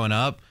cereal growing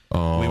up.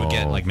 We would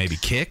get like maybe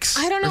Kix.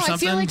 I don't know. Or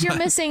something. I feel like you're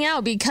missing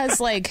out because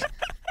like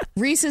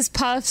Reese's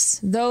Puffs,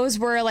 those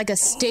were like a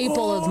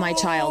staple of my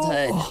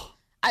childhood.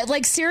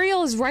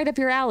 Cereal is right up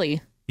your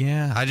alley.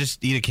 Yeah, I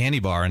just eat a candy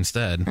bar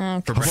instead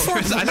for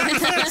breakfast.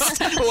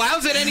 Well,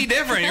 how's it any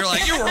different? You're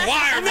like, you were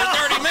wired for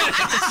 30 minutes.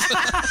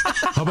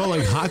 How about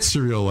like hot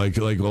cereal, like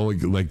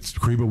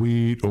cream of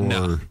wheat or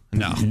no?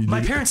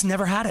 My parents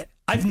never had it.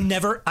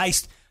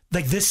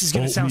 This is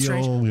going to sound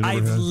strange.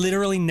 I've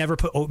literally never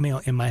put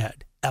oatmeal in my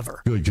head.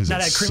 ever. Good, because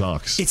it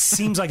sucks. It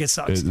seems like it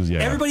sucks.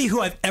 Everybody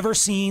who I've ever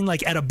seen,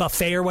 like at a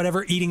buffet or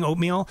whatever, eating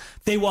oatmeal,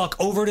 they walk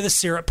over to the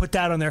syrup, put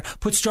that on there,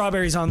 put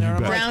strawberries on there.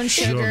 Brown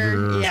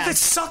sugar. If it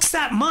sucks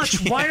that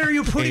much, why are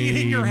you putting it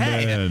in your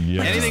head?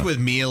 Yeah. Anything with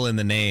meal in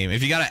the name.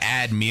 If you got to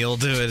add meal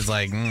to it, it's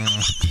like,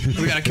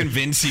 we got to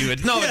convince you.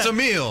 It's a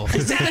meal.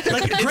 Exactly.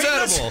 Like, it's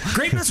edible.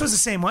 Grape Nuts was the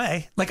same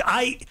way. Like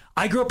I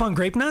grew up on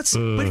Grape Nuts,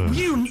 but when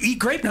you eat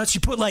Grape Nuts,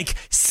 you put like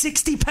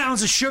 60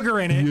 pounds of sugar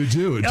in it. You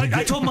do.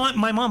 I told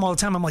my mom all the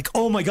time, I'm like,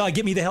 oh my God,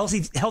 get me the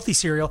healthy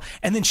cereal.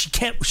 And then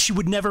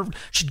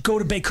she'd go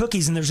to bake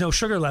cookies and there's no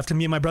sugar left. And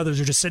me and my brothers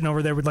are just sitting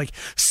over there with like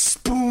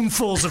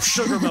spoonfuls of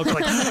sugar milk.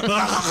 Like,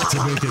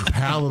 to make it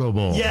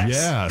palatable.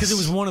 Yes. Because it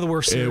was one of the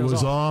worst cereals. It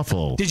was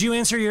awful. Did you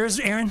answer yours,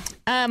 Aaron?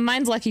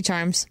 Mine's Lucky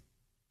Charms.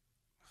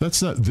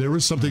 That's not. There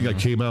was something that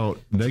came out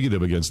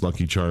negative against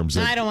Lucky Charms.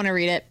 I don't want to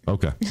read it.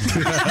 Okay.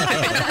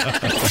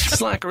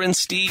 Slacker and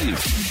Steve.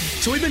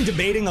 So we've been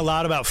debating a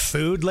lot about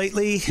food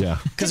lately. Yeah.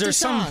 Because there's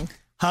some.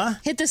 Huh?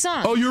 Hit the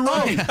song. Oh, you're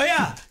right. Oh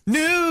yeah.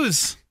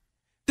 News.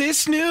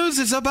 This news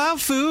is about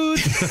food.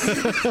 Is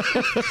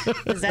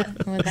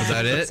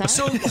that it?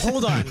 So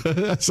hold on.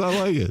 That's I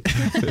like it.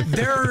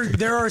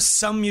 There are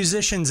some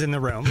musicians in the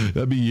room.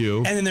 That'd be you.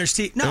 And then there's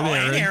and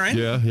Aaron.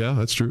 Yeah,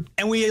 that's true.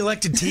 And we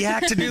elected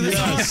T-Hack to do this.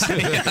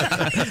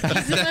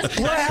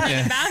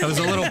 That was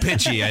a little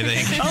pitchy, I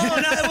think.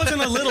 Oh no, it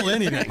wasn't a little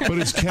anything. But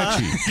it's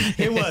catchy.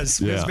 It was.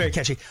 Yeah. It was very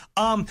catchy.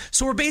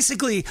 So we're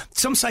basically,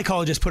 some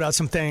psychologists put out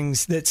some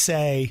things that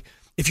say,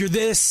 if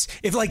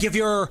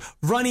you're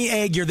runny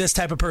egg, you're this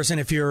type of person.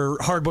 If you're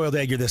hard-boiled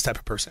egg, you're this type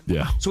of person.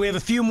 Yeah. So we have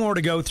a few more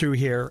to go through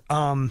here.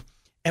 And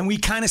we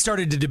kind of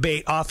started to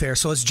debate off air.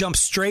 So let's jump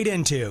straight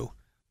into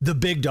the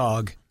big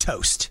dog,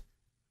 toast.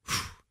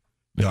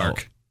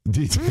 Dark.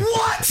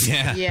 What?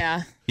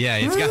 Yeah. Yeah,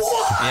 it's got.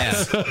 What?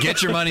 Yeah,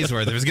 get your money's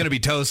worth. If it's gonna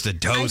be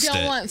toasted, toast it. I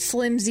don't want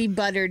flimsy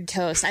buttered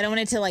toast. I don't want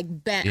it to like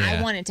bend. Yeah.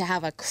 I want it to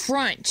have a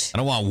crunch. I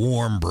don't want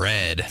warm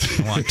bread.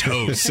 I want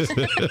toast.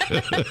 Okay,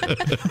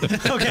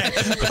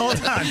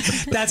 hold on.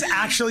 That's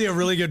actually a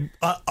really good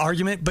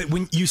argument. But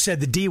when you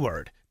said the D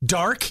word,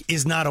 dark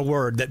is not a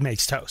word that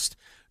makes toast.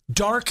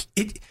 Dark,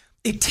 it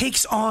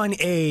takes on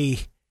a.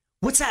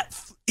 What's that?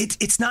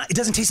 It's not. It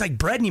doesn't taste like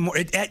bread anymore.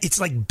 It's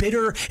like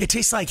bitter. It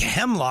tastes like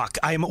hemlock.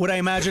 What I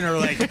imagine, or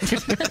like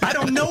I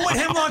don't know what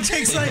hemlock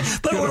tastes like.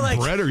 But what we're like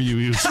bread are you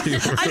using?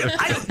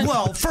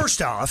 Well,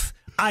 first off,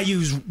 I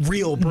use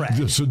real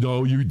bread. So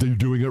no, you're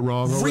doing it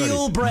wrong already.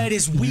 Real bread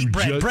is wheat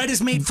bread. Bread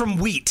is made from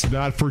wheat.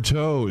 Not for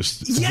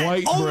toast. Yeah.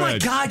 White oh bread. my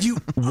God, you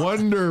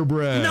Wonder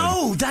Bread.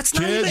 No, that's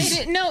not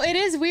even. No, it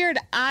is weird.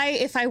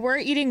 If I were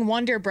eating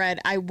Wonder Bread,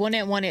 I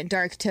wouldn't want it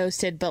dark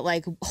toasted, but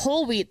like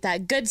whole wheat,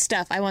 that good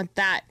stuff, I want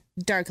that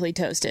darkly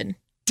toasted.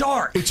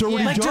 Dark. It's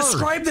already dark.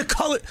 Describe the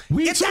color.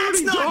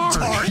 That's not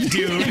dark,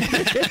 dude.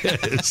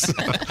 It is.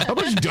 How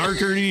much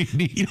darker do you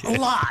need?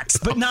 Lots,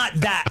 but not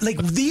that. Like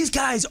these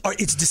guys are.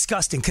 It's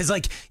disgusting because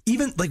like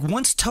even like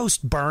once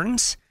toast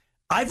burns,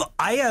 I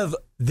have.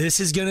 This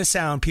is gonna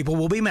sound. People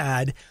will be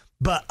mad,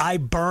 but I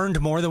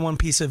burned more than one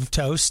piece of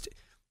toast.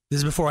 This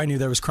is before I knew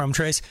there was crumb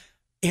trace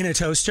in a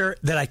toaster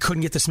that I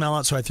couldn't get the smell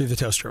out, so I threw the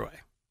toaster away.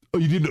 Oh,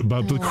 you didn't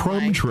about the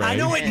crumb tray. I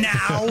know it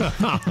now.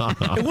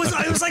 It was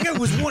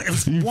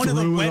one of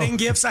the wedding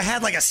gifts. I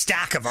had like a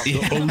stack of them. The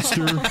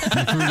Oster. You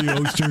threw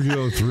the Oster,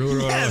 threw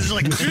it yeah, it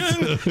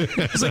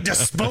was like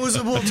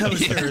disposable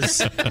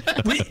toasters.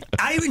 Yeah.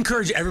 I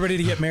encourage everybody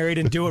to get married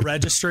and do a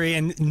registry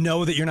and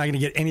know that you're not going to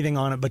get anything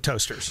on it but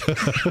toasters.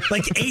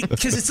 Like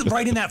because it's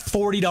right in that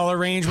 $40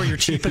 range where your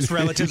cheapest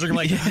relatives are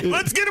going to be like,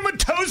 let's get them a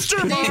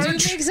toaster. They do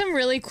make some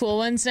really cool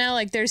ones now.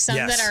 Like there's some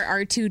that are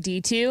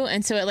R2D2,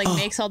 and so it like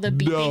makes all the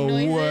beeping noises.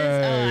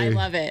 Way. Oh, I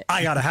love it.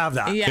 I gotta have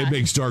that. Yeah. It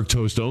makes dark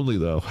toast only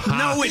though.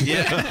 No, it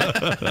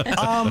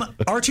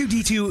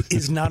R2D2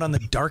 is not on the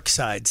dark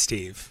side,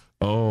 Steve.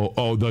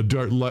 Oh, the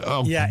dark.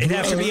 Oh, yeah, it'd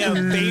have to be a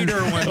Vader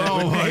one.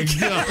 Oh my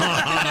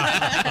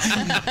God!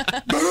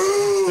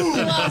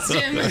 Boom! Lost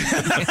him.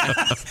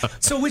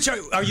 So, which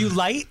are you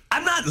light?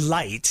 I'm not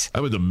light.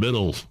 I'm in the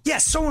middle. Yeah,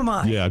 so am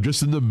I. Yeah, I'm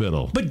just in the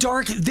middle. But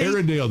dark.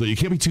 Aaron nailed it. You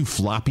can't be too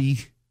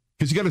floppy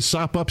because you got to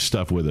sop up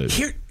stuff with it.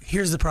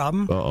 Here's the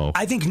problem. Uh-oh.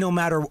 I think no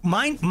matter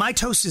my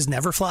toast is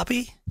never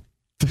floppy.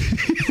 You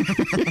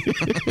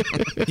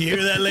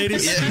hear that,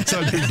 ladies? Yeah. It's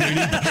on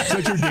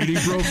your dating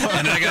profile.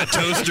 And I got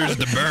toasters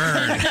to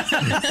burn.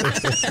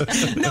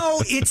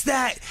 No, it's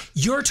that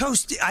your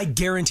toast, I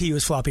guarantee you,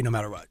 is floppy no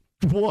matter what.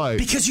 Why?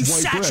 Because you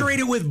saturate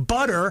it with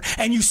butter,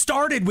 and you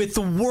started with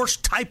the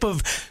worst type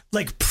of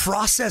like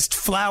processed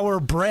flour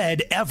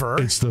bread ever.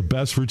 It's the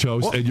best for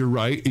toast, and you're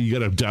right. You got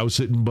to douse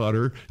it in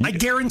butter. I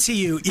guarantee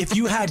you, if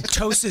you had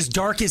toast as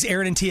dark as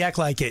Aaron and Tiak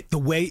like it,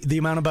 the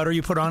amount of butter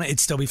you put on it, it'd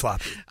still be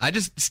floppy.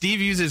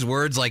 Steve uses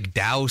words like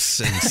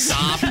douse and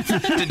sop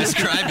to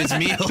describe his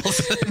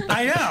meals.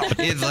 I know.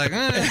 It's like,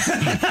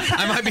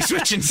 I might be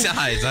switching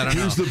sides. I don't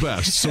know. Here's the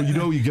best. So,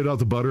 you get out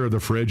the butter in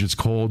the fridge. It's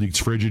cold. It's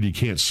frigid. You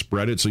can't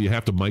spread it, so you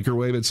have to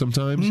microwave it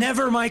sometimes.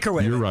 Never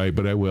microwave You're right,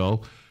 but I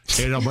will.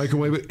 And I'll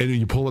microwave it, and then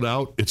you pull it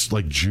out. It's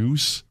like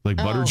juice, like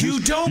butter juice.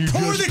 You don't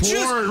pour the juice.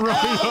 It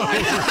right over.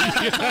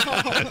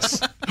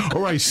 Yes.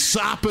 Or I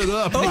sop it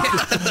up.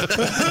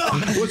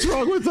 What's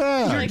wrong with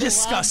that? You're like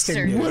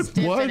disgusting. What?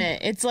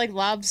 It's like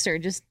lobster,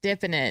 just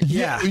dipping it.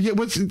 Yeah.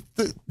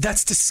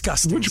 That's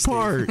disgusting. Which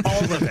part?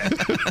 All of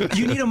it.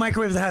 You need a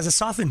microwave that has a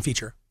soften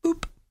feature.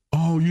 Boop.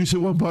 Oh, you said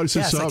one part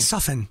says it's like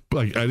soften.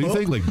 Like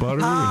anything, like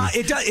butter?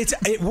 It does.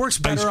 It works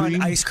better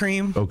on ice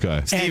cream.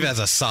 Okay. Steve has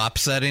a sop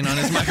setting on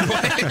his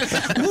microwave.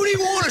 Who do you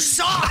want a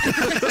sop?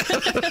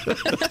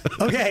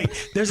 Okay,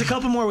 there's a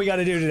couple more we got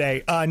to do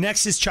today.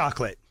 Next is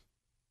chocolate.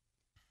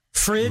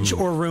 Fridge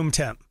or room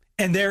temp.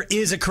 And there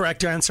is a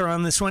correct answer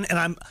on this one.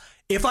 And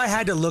if I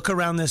had to look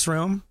around this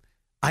room,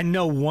 I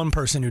know one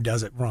person who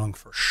does it wrong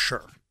for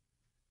sure.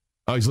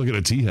 Oh, he's looking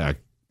at T-Hack.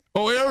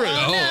 Oh, Aaron.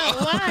 Oh,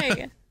 no,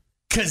 why?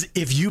 Because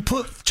if you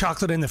put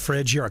chocolate in the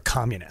fridge, you're a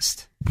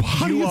communist.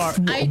 You are.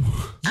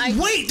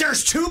 Wait,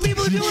 there's two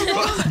people who do it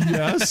wrong?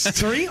 Yes.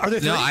 Three? Are there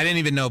three? No, I didn't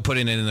even know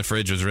putting it in the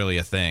fridge was really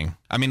a thing.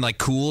 I mean, like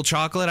cool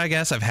chocolate, I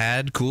guess I've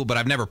had cool, but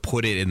I've never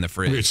put it in the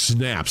fridge. It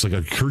snaps, like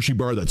a Hershey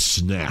bar that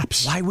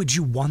snaps. Why would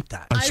you want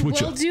that? I will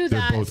do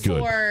that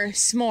for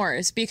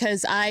s'mores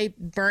because I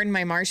burn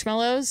my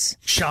marshmallows.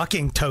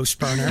 Shocking toast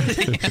burner.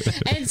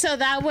 And so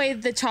that way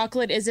the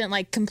chocolate isn't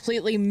like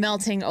completely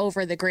melting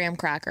over the graham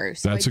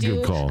crackers. So That's a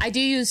good call. I do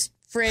use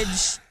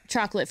fridge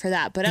chocolate for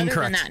that, but other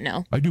than that,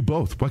 no. I do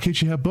both. Why can't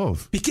you have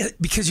both?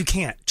 Because you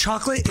can't.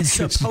 Chocolate is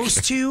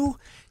supposed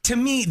to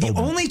me, the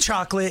only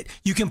chocolate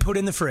you can put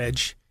in the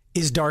fridge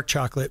is dark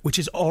chocolate, which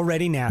is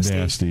already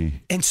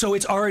nasty. And so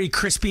it's already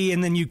crispy,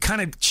 and then you kind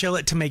of chill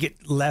it to make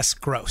it less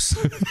gross.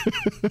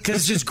 Because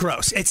it's just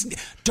gross.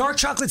 Dark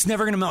chocolate's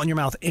never going to melt in your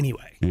mouth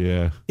anyway.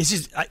 Yeah. It's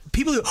just,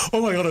 people go,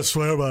 oh my God, I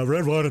swear by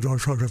red wine and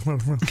dark chocolate.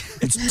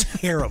 It's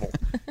terrible.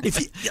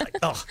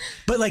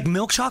 But like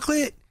milk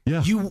chocolate,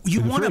 you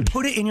want to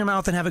put it in your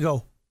mouth and have it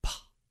go.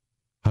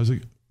 How's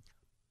it?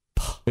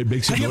 It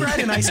makes it. Have you ever had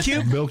an ice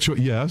cube? Milk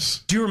chocolate,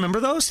 yes. Do you remember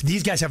those?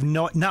 These guys have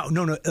no,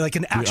 like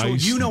an actual.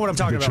 You know what I'm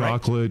talking about,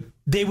 chocolate.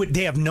 Right?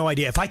 They have no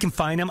idea. If I can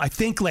find them, I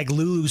think like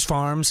Lulu's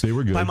Farms. They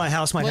were good. By my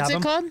house might have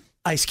them. What's it called?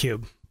 Ice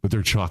cube. But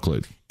they're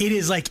chocolate. It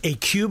is like a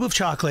cube of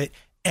chocolate,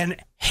 and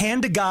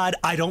hand to God,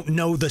 I don't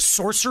know the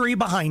sorcery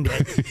behind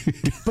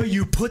it, but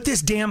you put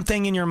this damn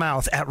thing in your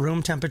mouth at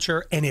room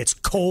temperature, and it's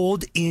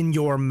cold in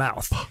your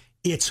mouth.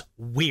 It's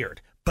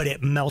weird. But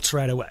it melts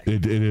right away.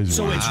 It is.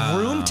 So it's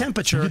room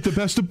temperature. You get the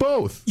best of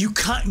both. You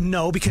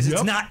can't because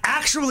it's not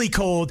actually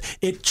cold.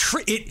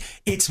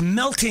 It's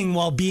melting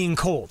while being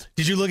cold.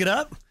 Did you look it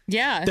up?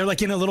 Yeah. They're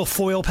like in a little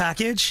foil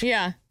package.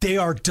 Yeah. They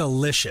are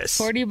delicious.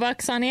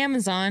 $40 on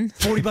Amazon.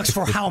 $40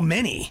 for how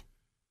many?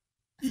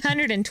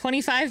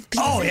 125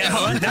 pieces. Oh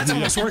yeah, that's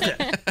almost worth it.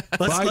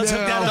 Let's hook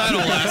that up. That'll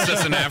last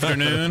us an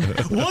afternoon.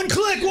 One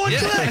click.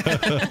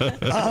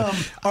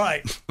 All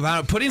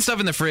right. Putting stuff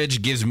in the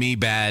fridge gives me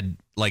bad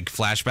like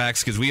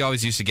flashbacks because we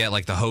always used to get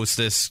like the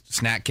Hostess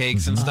snack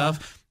cakes and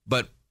stuff,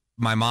 but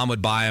my mom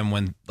would buy them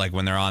when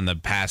they're on the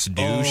past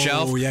due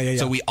shelf. Yeah.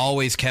 So we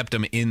always kept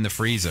them in the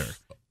freezer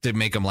to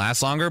make them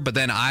last longer. But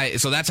then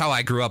so that's how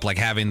I grew up, like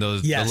having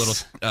those the little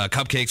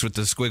cupcakes with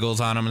the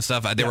squiggles on them and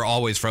stuff. They were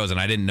always frozen.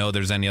 I didn't know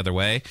there's any other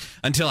way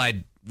until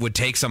I would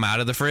take some out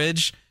of the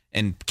fridge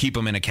and keep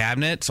them in a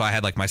cabinet. So I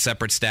had like my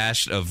separate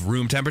stash of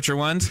room temperature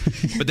ones.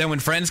 But then when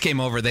friends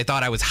came over, they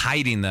thought I was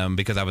hiding them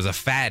because I was a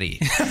fatty.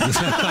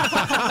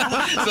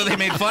 So they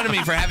made fun of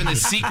me for having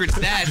this secret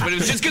stash, but it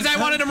was just because I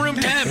wanted them room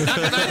temp, not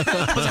because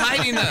I was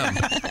hiding them.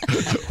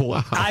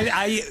 Wow.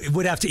 I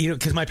would have to eat it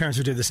because my parents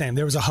would do the same.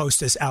 There was a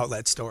Hostess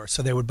outlet store,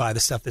 so they would buy the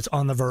stuff that's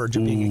on the verge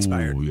of being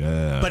expired.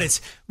 Yeah. But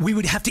we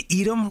would have to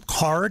eat them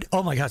hard.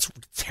 Oh my God, it's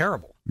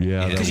terrible.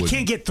 Yeah. Because you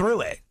can't get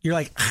through it. You're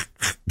like,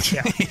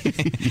 yeah.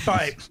 All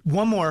right,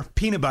 one more,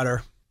 peanut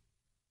butter.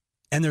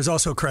 And there's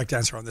also a correct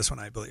answer on this one,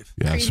 I believe.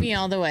 Yeah, creamy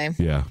all the way.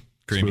 Yeah.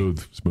 Creamy.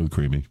 Smooth,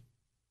 creamy.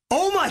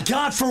 Oh my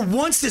God, for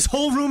once this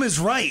whole room is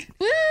right.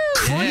 Woo!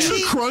 Crunchy?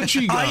 You're a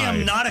crunchy guy. I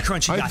am not a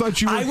crunchy guy. I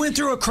thought you were... I went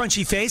through a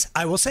crunchy phase.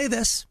 I will say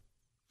this.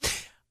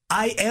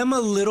 I am a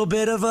little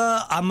bit of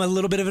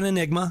an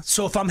enigma.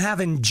 So if I'm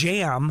having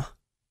jam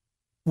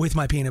with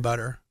my peanut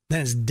butter,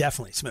 then it's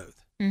definitely smooth.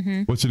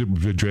 Mm-hmm. What's it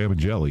with jam and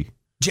jelly?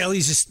 Jelly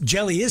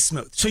is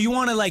smooth. So you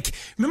want to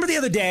remember the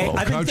other day,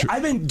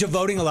 I've been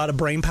devoting a lot of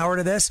brain power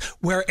to this,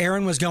 where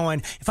Aaron was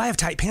going, if I have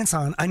tight pants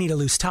on, I need a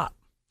loose top.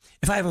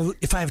 If I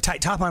have a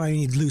tight top on, I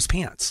need loose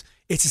pants.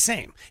 It's the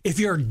same. If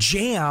your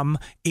jam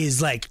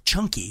is like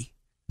chunky,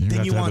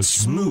 then you want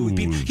smooth.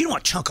 You don't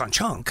want chunk on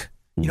chunk.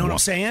 You know what I'm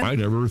saying? I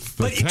never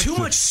But too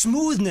much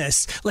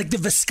smoothness, like the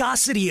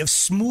viscosity of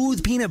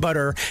smooth peanut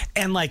butter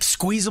and like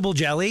squeezable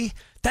jelly,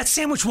 that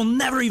sandwich will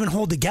never even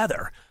hold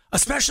together.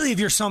 Especially if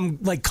you're some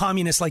like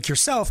communist like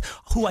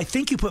yourself, who I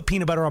think you put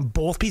peanut butter on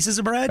both pieces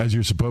of bread. As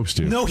you're supposed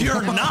to. No,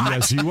 you're not.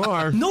 Yes, you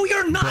are. No,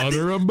 you're not.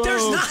 Butter on both.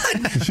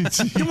 There's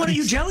not. Then why don't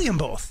you jelly them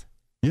both?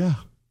 Yeah.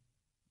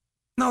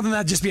 No, then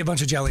that'd just be a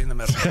bunch of jelly in the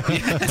middle.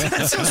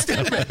 That's so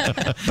stupid.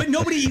 But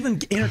nobody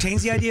even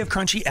entertains the idea of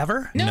crunchy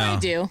ever? No, I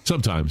do.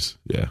 Sometimes,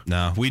 yeah.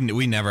 No, we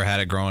never had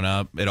it growing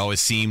up. It always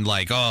seemed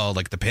like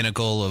the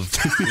pinnacle of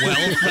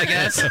wealth, I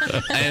guess. And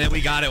then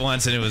we got it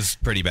once, and it was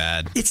pretty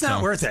bad. It's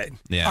not worth it.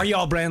 Yeah. Are you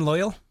all brand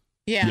loyal?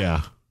 Yeah.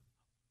 Yeah.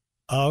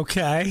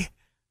 Okay.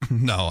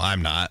 No,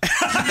 I'm not.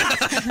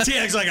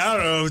 TX like, I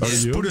don't know,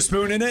 just put a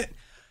spoon in it.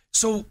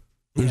 So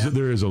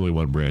there is only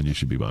one brand you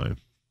should be buying.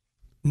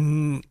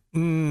 It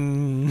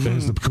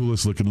has the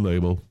coolest looking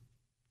label.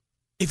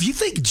 If you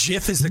think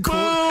Jif is the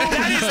coolest,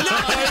 that is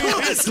not the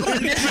coolest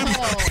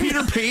looking.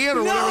 Peter Pan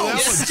or whatever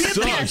that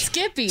one sucks.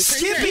 Skippy.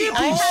 Skippy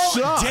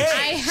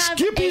I have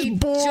Skippy's a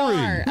boring.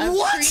 jar of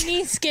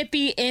creamy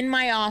Skippy in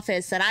my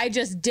office that I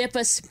just dip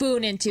a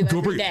spoon into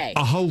every day.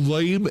 How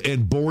lame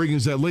and boring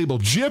is that label?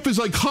 Jif is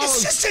like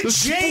colors. It's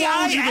just a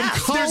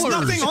J-I-F. There's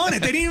nothing on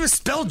it. They didn't even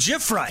spell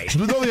Jif right.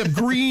 But no, they have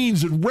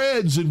greens and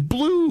reds and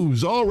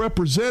blues all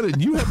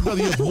represented. You have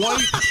nothing. You have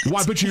white. Well,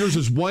 I bet yours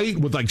is white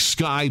with like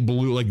sky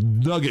blue, like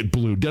nugget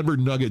blue. Denver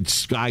Nugget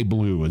sky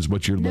blue is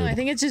what you're No, labeled. I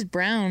think it's just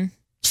brown.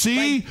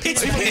 See?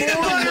 It's peanut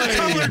butter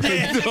color,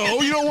 Dan.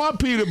 No, you don't want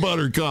peanut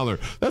butter color.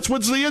 That's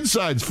what the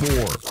inside's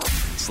for.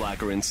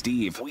 Slacker and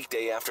Steve,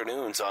 weekday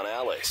afternoons on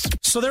Alice.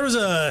 So there was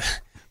a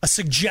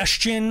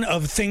suggestion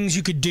of things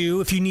you could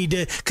do if you need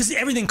to, because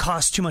everything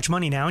costs too much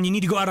money now, and you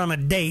need to go out on a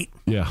date.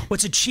 Yeah.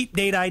 What's a cheap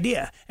date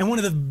idea? And one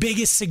of the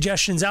biggest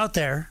suggestions out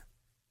there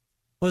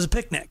was a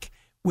picnic,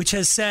 which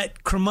has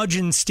set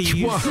curmudgeon Steve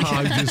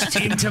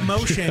into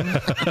motion.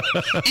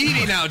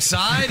 Eating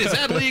outside, is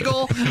that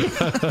legal?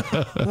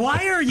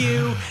 Why are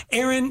you,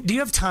 Aaron, do you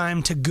have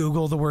time to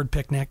Google the word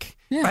picnic?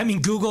 Yeah. I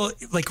mean, Google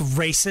like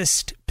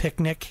racist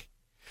picnic.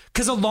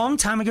 Because a long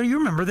time ago, you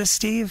remember this,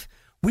 Steve?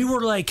 We were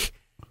like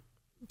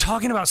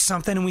talking about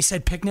something and we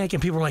said picnic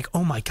and people were like,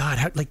 oh my God,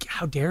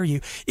 how dare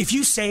you? If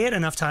you say it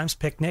enough times,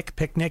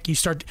 picnic, you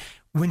start...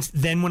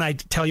 When I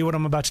tell you what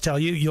I'm about to tell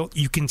you,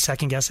 you can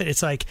second guess it.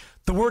 It's like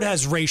the word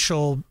has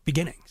racial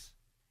beginnings,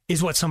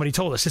 is what somebody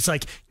told us. It's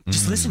like,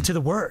 just listen to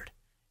the word.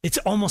 It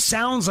almost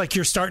sounds like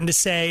you're starting to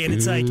say, and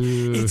it's like,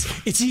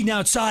 it's eating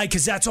outside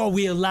because that's all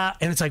we allow.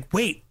 And it's like,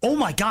 wait, oh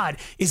my God,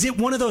 is it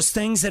one of those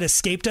things that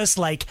escaped us,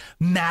 like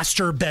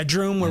master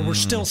bedroom, where we're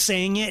still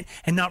saying it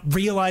and not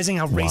realizing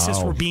how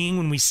racist we're being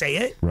when we say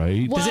it?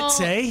 Right. Does it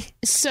say?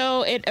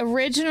 So it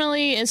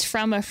originally is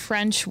from a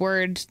French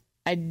word.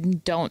 I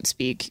don't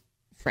speak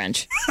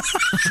French.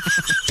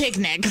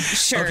 Picnic,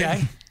 sure.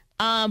 Okay.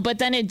 But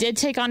then it did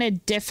take on a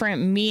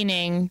different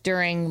meaning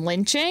during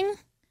lynching.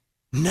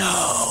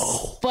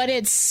 No. But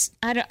it's,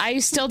 I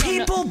still don't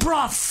know. People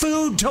brought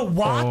food to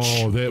watch.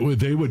 Oh,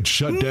 they would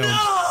shut down.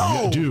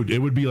 No! Dude, it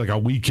would be like a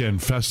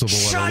weekend festival.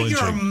 Shut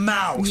your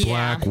mouth.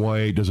 Black,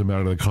 white, doesn't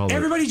matter the color.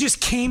 Everybody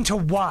just came to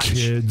watch.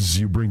 Kids,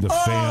 you bring the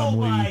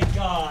family. Oh my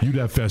God. You'd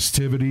have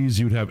festivities.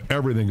 You'd have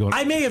everything going.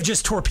 I may have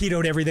just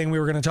torpedoed everything we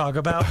were going to talk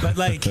about, but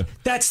like,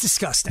 that's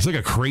disgusting. It's like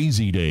a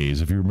Crazy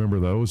Days, if you remember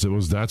those.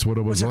 That's what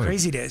it was like.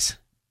 Crazy Days?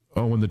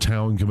 Oh, when the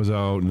town comes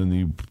out and then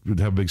you would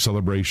have big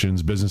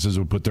celebrations. Businesses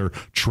would put their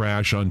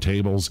trash on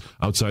tables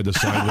outside the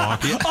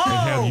sidewalk and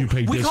have you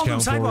pay discount for it. We call them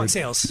sidewalk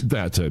sales.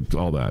 That's it.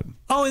 All that.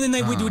 Oh, and then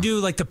they would do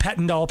like the Pet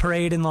and Doll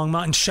Parade in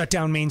Longmont and shut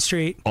down Main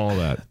Street. All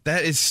that.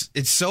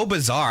 It's so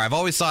bizarre. I've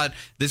always thought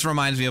this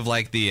reminds me of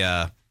like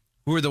the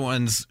who are the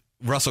ones.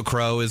 Russell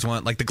Crowe is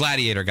one, like the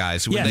Gladiator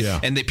guys,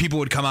 and people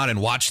would come out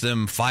and watch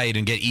them fight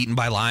and get eaten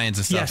by lions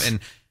and stuff. Yes. And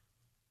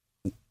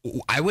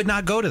I would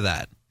not go to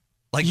that.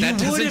 Like you that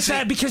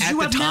doesn't because at you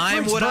the have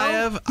time Netflix, would bro? I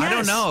have? Yes. I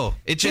don't know.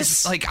 It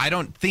just like I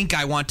don't think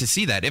I want to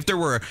see that. If there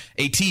were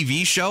a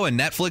TV show, a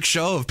Netflix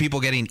show of people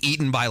getting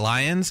eaten by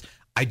lions,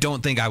 I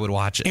don't think I would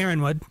watch it.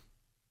 Aaron would.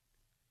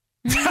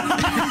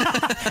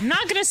 I'm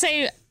not gonna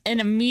say an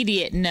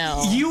immediate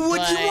no. You would.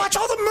 You watch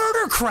all the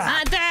murder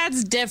crap.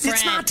 That's different.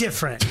 It's not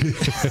different.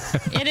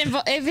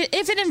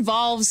 If it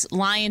involves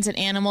lions and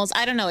animals,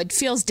 I don't know. It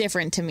feels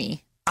different to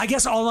me. I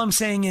guess all I'm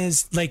saying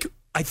is like.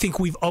 I think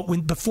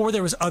before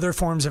there was other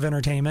forms of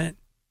entertainment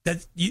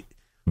that you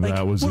like.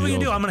 What are we gonna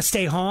do? I'm gonna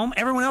stay home.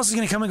 Everyone else is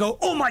gonna come and go.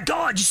 Oh my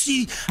God! You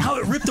see how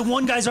it ripped the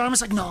one guy's arm?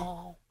 It's like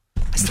no,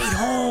 I stayed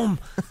home.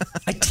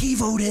 I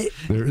TiVo'd it.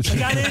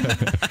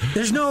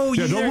 There's no.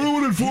 Yeah, don't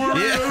ruin it for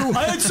me. Yeah.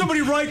 I had somebody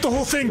write the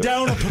whole thing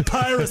down on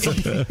papyrus.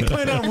 I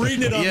plan on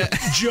reading it on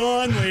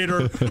John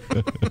later.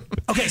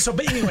 Okay,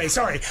 but anyway,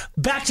 sorry.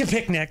 Back to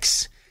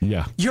picnics.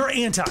 Yeah, you're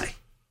anti.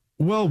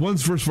 Well,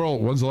 when's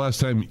the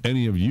last time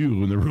any of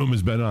you in the room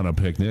has been on a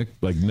picnic?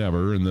 Like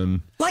never, and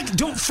then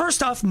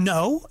first off,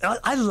 no.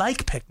 I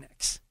like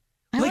picnics.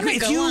 I want to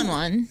go on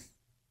one.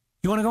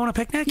 You want to go on a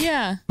picnic?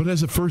 Yeah. But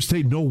as a first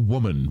date, no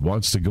woman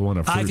wants to go on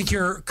a first date. I think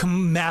you're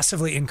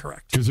massively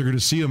incorrect. Because they're going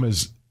to see them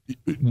as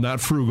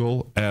not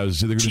frugal,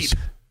 as they're going to cheap.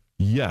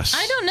 Yes.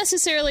 I don't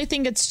necessarily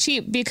think it's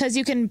cheap because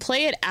you can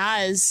play it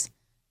as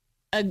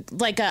I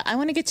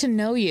want to get to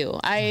know you.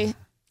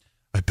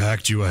 I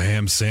packed you a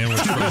ham sandwich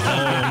from home.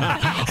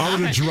 I'm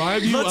going to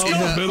drive you out in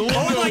the middle of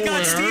nowhere. Oh, my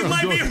God, Steve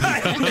might be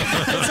right.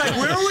 It's like,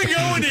 where are we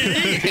going to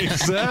eat?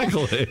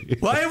 Exactly.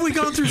 Why have we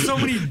gone through so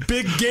many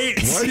big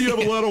gates? Why do you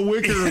have a lot of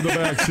wicker in the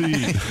back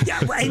seat?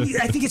 Yeah,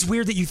 I think it's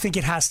weird that you think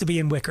it has to be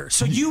in wicker.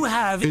 So you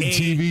have in a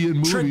TV and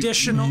movie.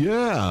 Traditional...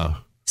 Yeah.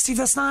 Steve,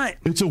 that's not...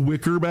 It's a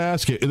wicker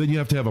basket, and then you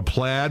have to have a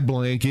plaid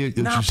blanket.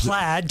 Not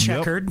plaid,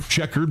 checkered. Yep,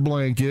 checkered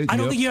blanket. I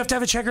don't think you have to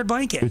have a checkered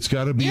blanket. It's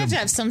got to be... You have to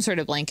have some sort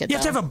of blanket, You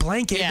have to have a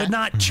blanket, but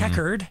not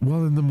checkered.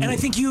 Well, and I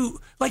think you...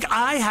 Like,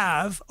 I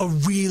have a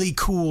really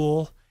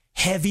cool,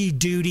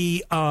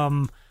 heavy-duty,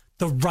 the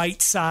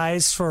right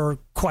size for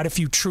quite a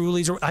few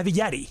Trulies. Or I have a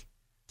Yeti.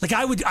 Like,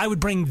 I would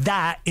bring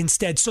that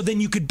instead. So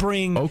then you could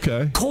bring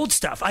cold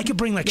stuff. I could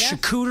bring, like,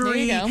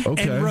 charcuterie and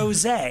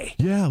rosé.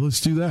 Yeah, let's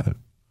do that.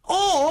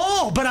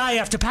 Oh, but I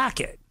have to pack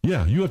it.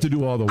 Yeah, you have to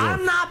do all the work.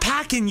 I'm not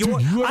packing your...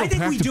 Dude, I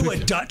think we do a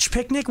Dutch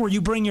picnic where you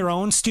bring your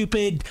own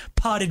stupid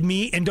potted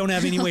meat and don't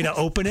have any way to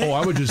open it. Oh,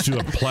 I would just do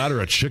a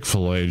platter of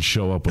Chick-fil-A and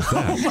show up with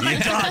that. Oh, my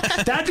God.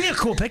 That'd be a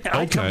cool picnic.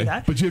 I'd come with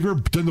that. But you ever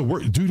done the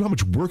work? Dude, how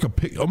much work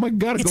oh, my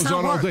God, it goes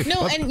on all day.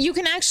 No, and you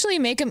can actually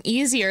make them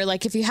easier.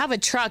 Like, if you have a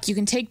truck, you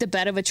can take the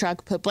bed of a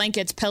truck, put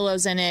blankets,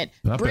 pillows in it,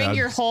 bring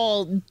your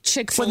whole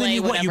Chick-fil-A, then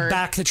you, whatever. You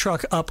back the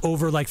truck up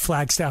over, like,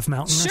 Flagstaff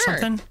Mountain or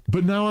something?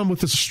 But now I'm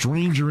with a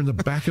stranger in the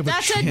back of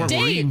That's a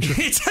date.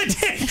 It's a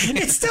date.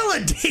 It's still a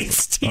date,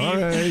 Steve. All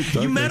right.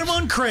 You met him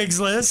on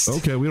Craigslist.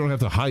 Okay, we don't have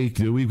to hike,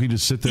 do we? We can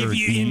just sit there and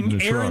eat in the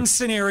truck. In Aaron's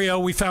scenario,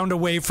 we found a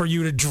way for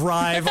you to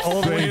drive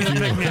all the way to the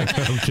picnic.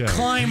 Okay.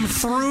 Climb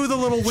through the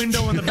little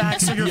window in the back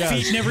so your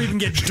feet never even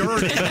get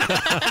dirty.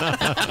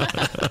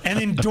 And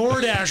then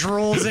DoorDash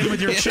rolls in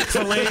with your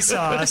Chick-fil-A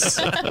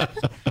sauce.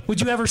 Would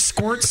you ever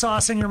squirt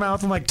sauce in your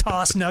mouth and, like,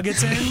 toss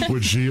nuggets in?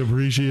 Would she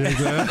appreciate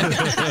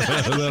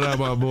that? Then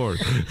I'm on board.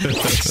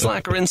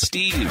 Slacker and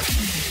Steve.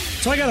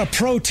 So I got a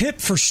pro tip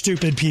for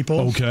stupid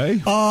people.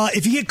 Okay.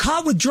 If you get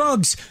caught with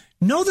drugs,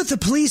 know that the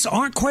police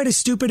aren't quite as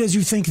stupid as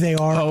you think they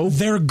are. Oh.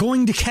 They're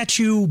going to catch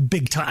you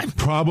big time.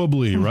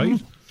 Probably,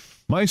 right?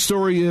 My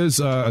story is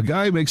a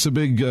guy makes a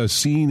big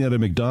scene at a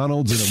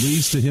McDonald's, and it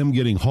leads to him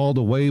getting hauled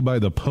away by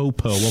the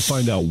popo. We'll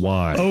find out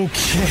why. Okay.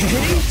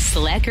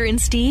 Slacker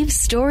and Steve's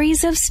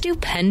stories of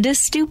stupendous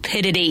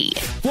stupidity.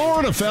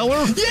 Florida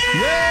feller.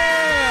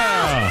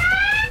 Yeah!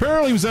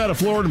 Apparently he was at a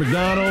Florida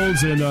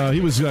McDonald's, and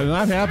he was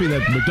not happy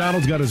that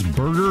McDonald's got his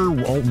burger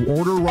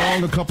order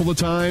wrong a couple of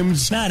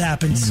times. That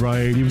happens.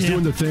 Right. He was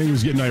doing the thing. He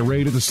was getting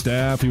irate at the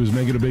staff. He was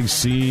making a big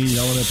scene,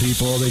 yelling at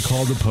people. They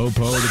called the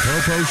popo. The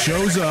popo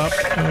shows up.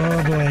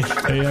 Oh, boy.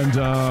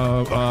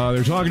 And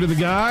they're talking to the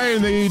guy,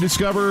 and they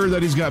discover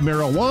that he's got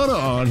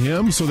marijuana on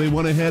him. So they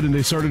went ahead and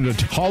they started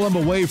to haul him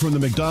away from the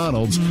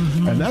McDonald's.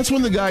 Mm-hmm. And that's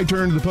when the guy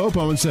turned to the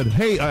popo and said,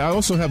 "Hey, I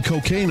also have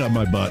cocaine on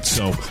my butt.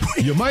 So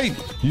you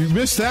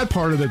missed that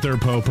part of it there,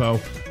 popo."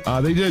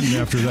 They didn't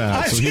after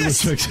that, so he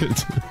was fixing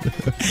it.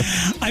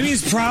 I mean,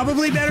 it's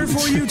probably better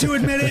for you to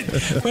admit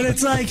it, but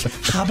it's like,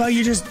 how about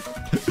you just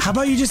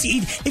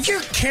eat? If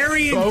you're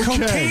carrying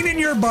cocaine in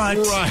your butt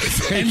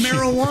and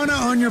marijuana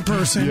on your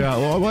person,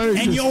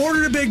 and you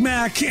ordered a Big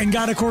Mac and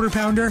got a quarter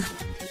pounder,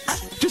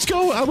 just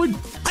go.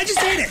 I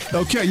just ate it.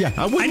 Okay, yeah.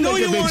 I know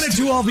you wanted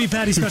two all beef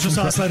patty, special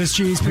sauce, lettuce,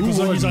 cheese, pickles,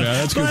 onions.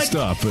 That's good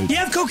stuff. But you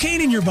have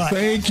cocaine in your butt.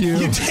 Thank you.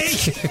 You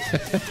take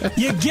it.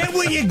 You get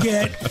what you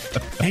get,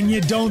 and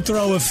you don't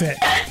throw a fit.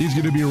 He's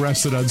going to be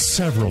arrested on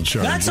several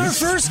charges. That's our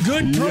first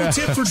good pro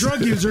tip for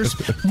drug users.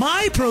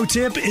 My pro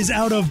tip is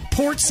out of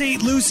Port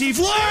St. Lucie,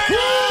 Florida.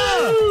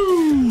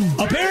 Woo!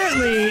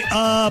 Apparently,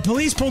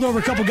 police pulled over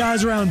a couple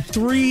guys around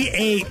 3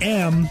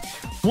 a.m.,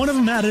 One of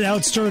them had an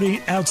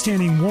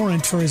outstanding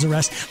warrant for his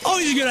arrest.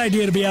 Always a good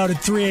idea to be out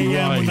at 3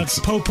 a.m. when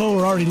the popo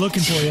are already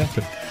looking for you.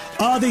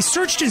 They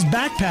searched his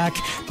backpack.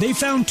 They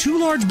found two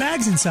large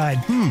bags inside,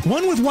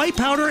 one with white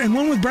powder and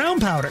one with brown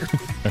powder.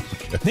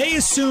 They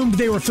assumed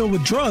they were filled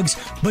with drugs,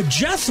 but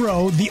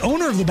Jethro, the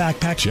owner of the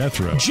backpack...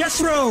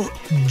 Jethro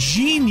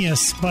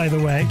Genius, by the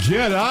way.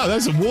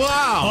 That's...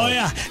 Wow! Oh,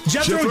 yeah.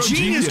 Jethro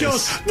Genius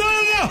goes,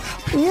 No,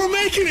 we're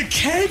making a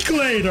cake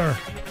later.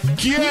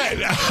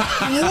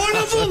 One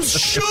of them's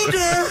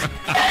sugar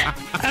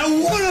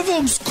and one of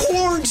them's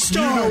cornstarch.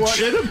 You know what?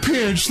 In a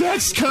pinch,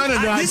 that's kind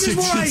of nice. This is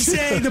why I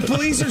say the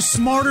police are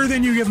smarter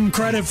than you give them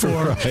credit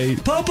for.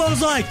 Right. Popo's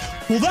like,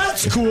 well,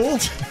 that's cool.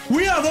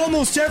 We have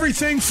almost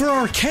everything for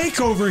our cake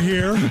over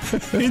here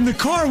in the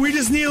car. We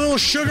just need a little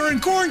sugar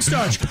and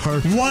cornstarch.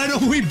 Why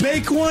don't we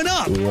bake one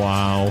up?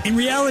 Wow. In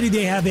reality,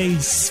 they have a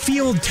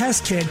field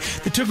test kit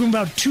that took them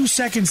about 2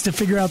 seconds to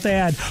figure out they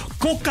had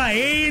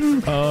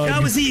cocaine.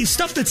 That was the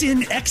stuff that's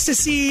in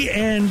ecstasy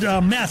and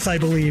meth, I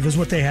believe, is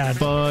what they had.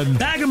 Fun.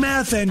 Bag of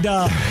meth, and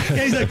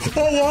he's like,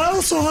 oh, well, I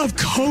also have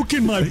coke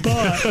in my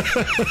butt.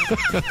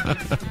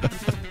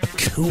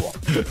 Cool.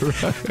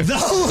 Right.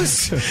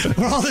 Those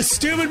were all the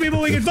stupid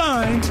people we could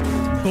find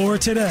for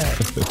today.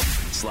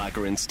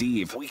 Slacker and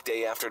Steve,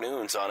 weekday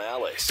afternoons on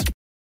Alice.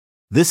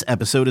 This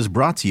episode is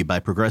brought to you by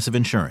Progressive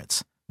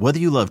Insurance. Whether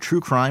you love true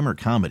crime or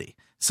comedy,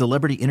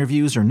 celebrity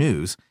interviews or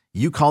news,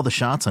 you call the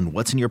shots on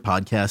what's in your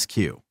podcast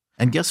queue.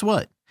 And guess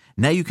what?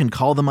 Now you can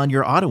call them on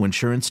your auto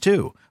insurance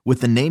too with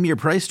the Name Your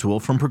Price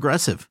tool from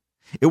Progressive.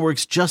 It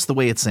works just the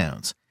way it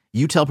sounds.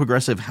 You tell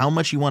Progressive how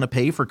much you want to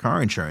pay for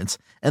car insurance,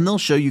 and they'll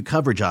show you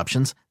coverage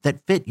options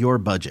that fit your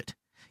budget.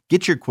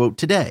 Get your quote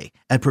today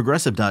at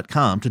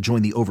Progressive.com to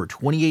join the over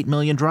 28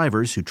 million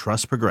drivers who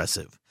trust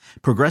Progressive.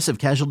 Progressive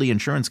Casualty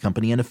Insurance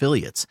Company and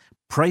Affiliates.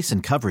 Price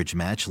and coverage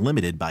match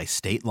limited by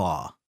state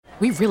law.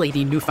 We really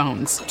need new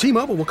phones.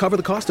 T-Mobile will cover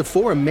the cost of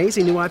 4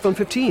 amazing new iPhone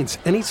 15s,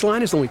 and each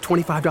line is only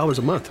 $25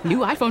 a month. New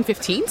iPhone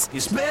 15s?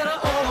 It's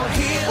better over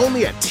here.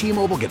 Only at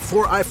T-Mobile, get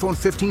 4 iPhone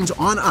 15s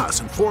on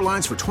us and 4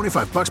 lines for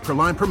 $25 per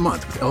line per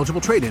month with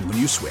eligible trade-in when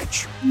you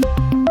switch.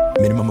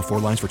 Minimum of 4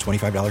 lines for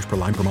 $25 per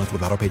line per month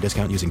with autopay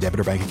discount using debit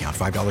or bank account.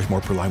 $5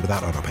 more per line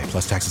without autopay,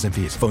 plus taxes and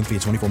fees. Phone fee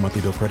at 24 monthly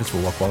bill credits for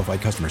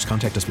well-qualified customers.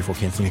 Contact us before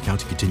canceling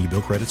account to continue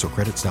bill credits or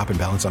credit stop and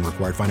balance on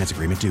required finance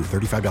agreement due.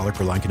 $35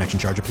 per line connection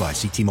charge applies.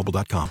 See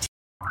T-Mobile.com.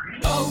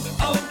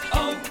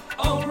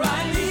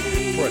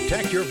 O'Reilly.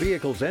 Protect your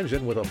vehicle's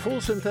engine with a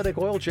full synthetic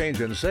oil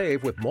change and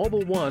save with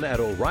Mobil 1 at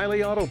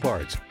O'Reilly Auto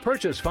Parts.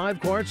 Purchase 5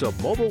 quarts of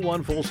Mobil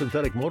 1 full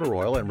synthetic motor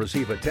oil and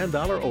receive a $10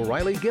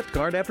 O'Reilly gift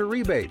card after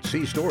rebate.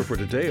 See store for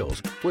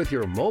details. With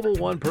your Mobil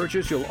 1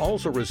 purchase, you'll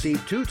also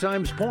receive 2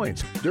 times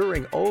points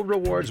during O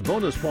Rewards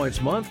Bonus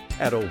Points Month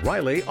at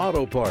O'Reilly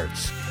Auto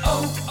Parts.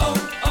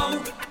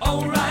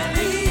 O'Reilly.